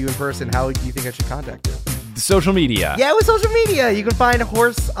able to tell you in person, how do you think I should contact you? Social media. Yeah, with social media. You can find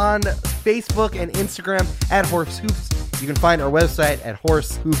Horse on Facebook and Instagram at Horse Hoops. You can find our website at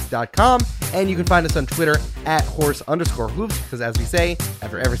horsehoops.com, and you can find us on Twitter at horse_hoops, because as we say,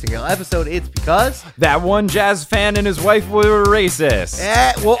 after every single episode, it's because that one Jazz fan and his wife were racist.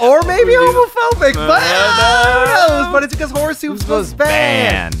 Or maybe homophobic, but who knows? But it's because Horse Hoops was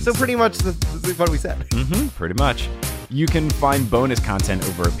banned. So pretty much that's what we said. Pretty much. You can find bonus content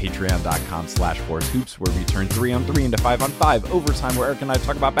over at patreon.com/forcehoops, where we turn 3-on-3 into 5-on-5, overtime where Eric and I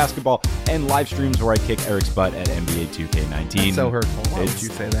talk about basketball, and live streams where I kick Eric's butt at NBA 2K19. That's so hurtful. Why would you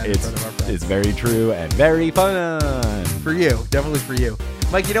say that in front of our friends? It's very true and very fun. For you. Definitely for you.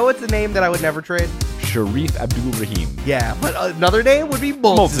 Mike, you know what's the name that I would never trade? Sharif Abdul Rahim. Yeah, but another name would be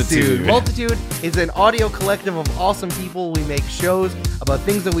Multitude. Multitude. Multitude is an audio collective of awesome people. We make shows about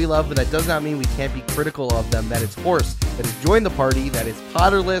things that we love, but that does not mean we can't be critical of them. That is Horse, that is Join the Party, that is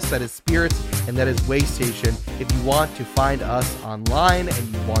Potterless, that is Spirits, and that is Waystation. If you want to find us online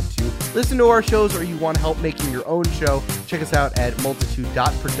and you want to listen to our shows or you want help making your own show, check us out at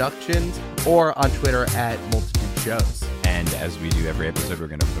multitude.productions or on Twitter at Multitude Shows. And as we do every episode, we're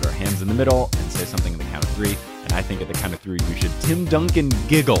going to put our hands in the middle and say something at the count of 3. And I think at the count of 3, we should Tim Duncan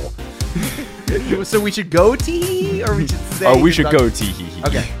giggle. So we should go tee, or we should say? Oh, we should go tee.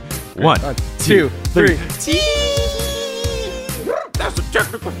 Okay. 1, 2, 3. That's a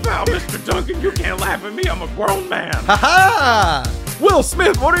technical foul, Mr. Duncan. You can't laugh at me. I'm a grown man. Ha-ha! Will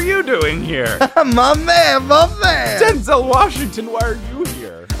Smith, what are you doing here? my man. Denzel Washington, why are you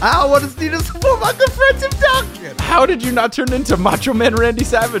here? I want to see this for my good friend Tim Duncan. How did you not turn into Macho Man Randy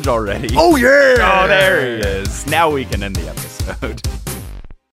Savage already? Oh, yeah. Oh, there he is. Now we can end the episode.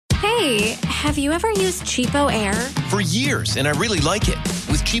 Hey, have you ever used Cheapo Air? For years, and I really like it.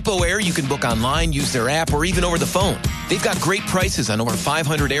 With Cheapo Air, you can book online, use their app, or even over the phone. They've got great prices on over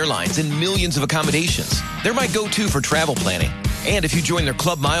 500 airlines and millions of accommodations. They're my go-to for travel planning. And if you join their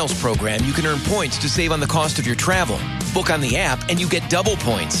Club Miles program, you can earn points to save on the cost of your travel. Book on the app, and you get double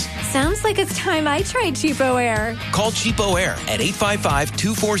points. Sounds like it's time I tried Cheapo Air. Call Cheapo Air at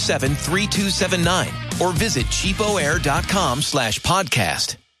 855-247-3279 or visit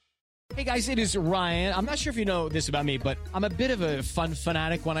cheapoair.com/podcast. Hey guys, it is Ryan. I'm not sure if you know this about me, but I'm a bit of a fun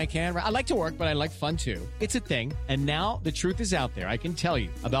fanatic when I can. I like to work, but I like fun too. It's a thing. And now the truth is out there. I can tell you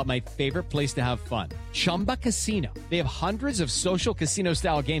about my favorite place to have fun. Chumba Casino. They have hundreds of social casino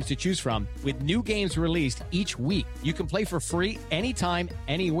style games to choose from with new games released each week. You can play for free anytime,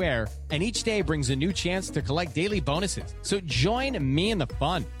 anywhere. And each day brings a new chance to collect daily bonuses. So join me in the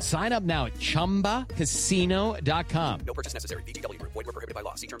fun. Sign up now at ChumbaCasino.com. No purchase necessary. VGW Group. Void where prohibited by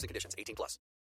law. See terms and conditions. 18+.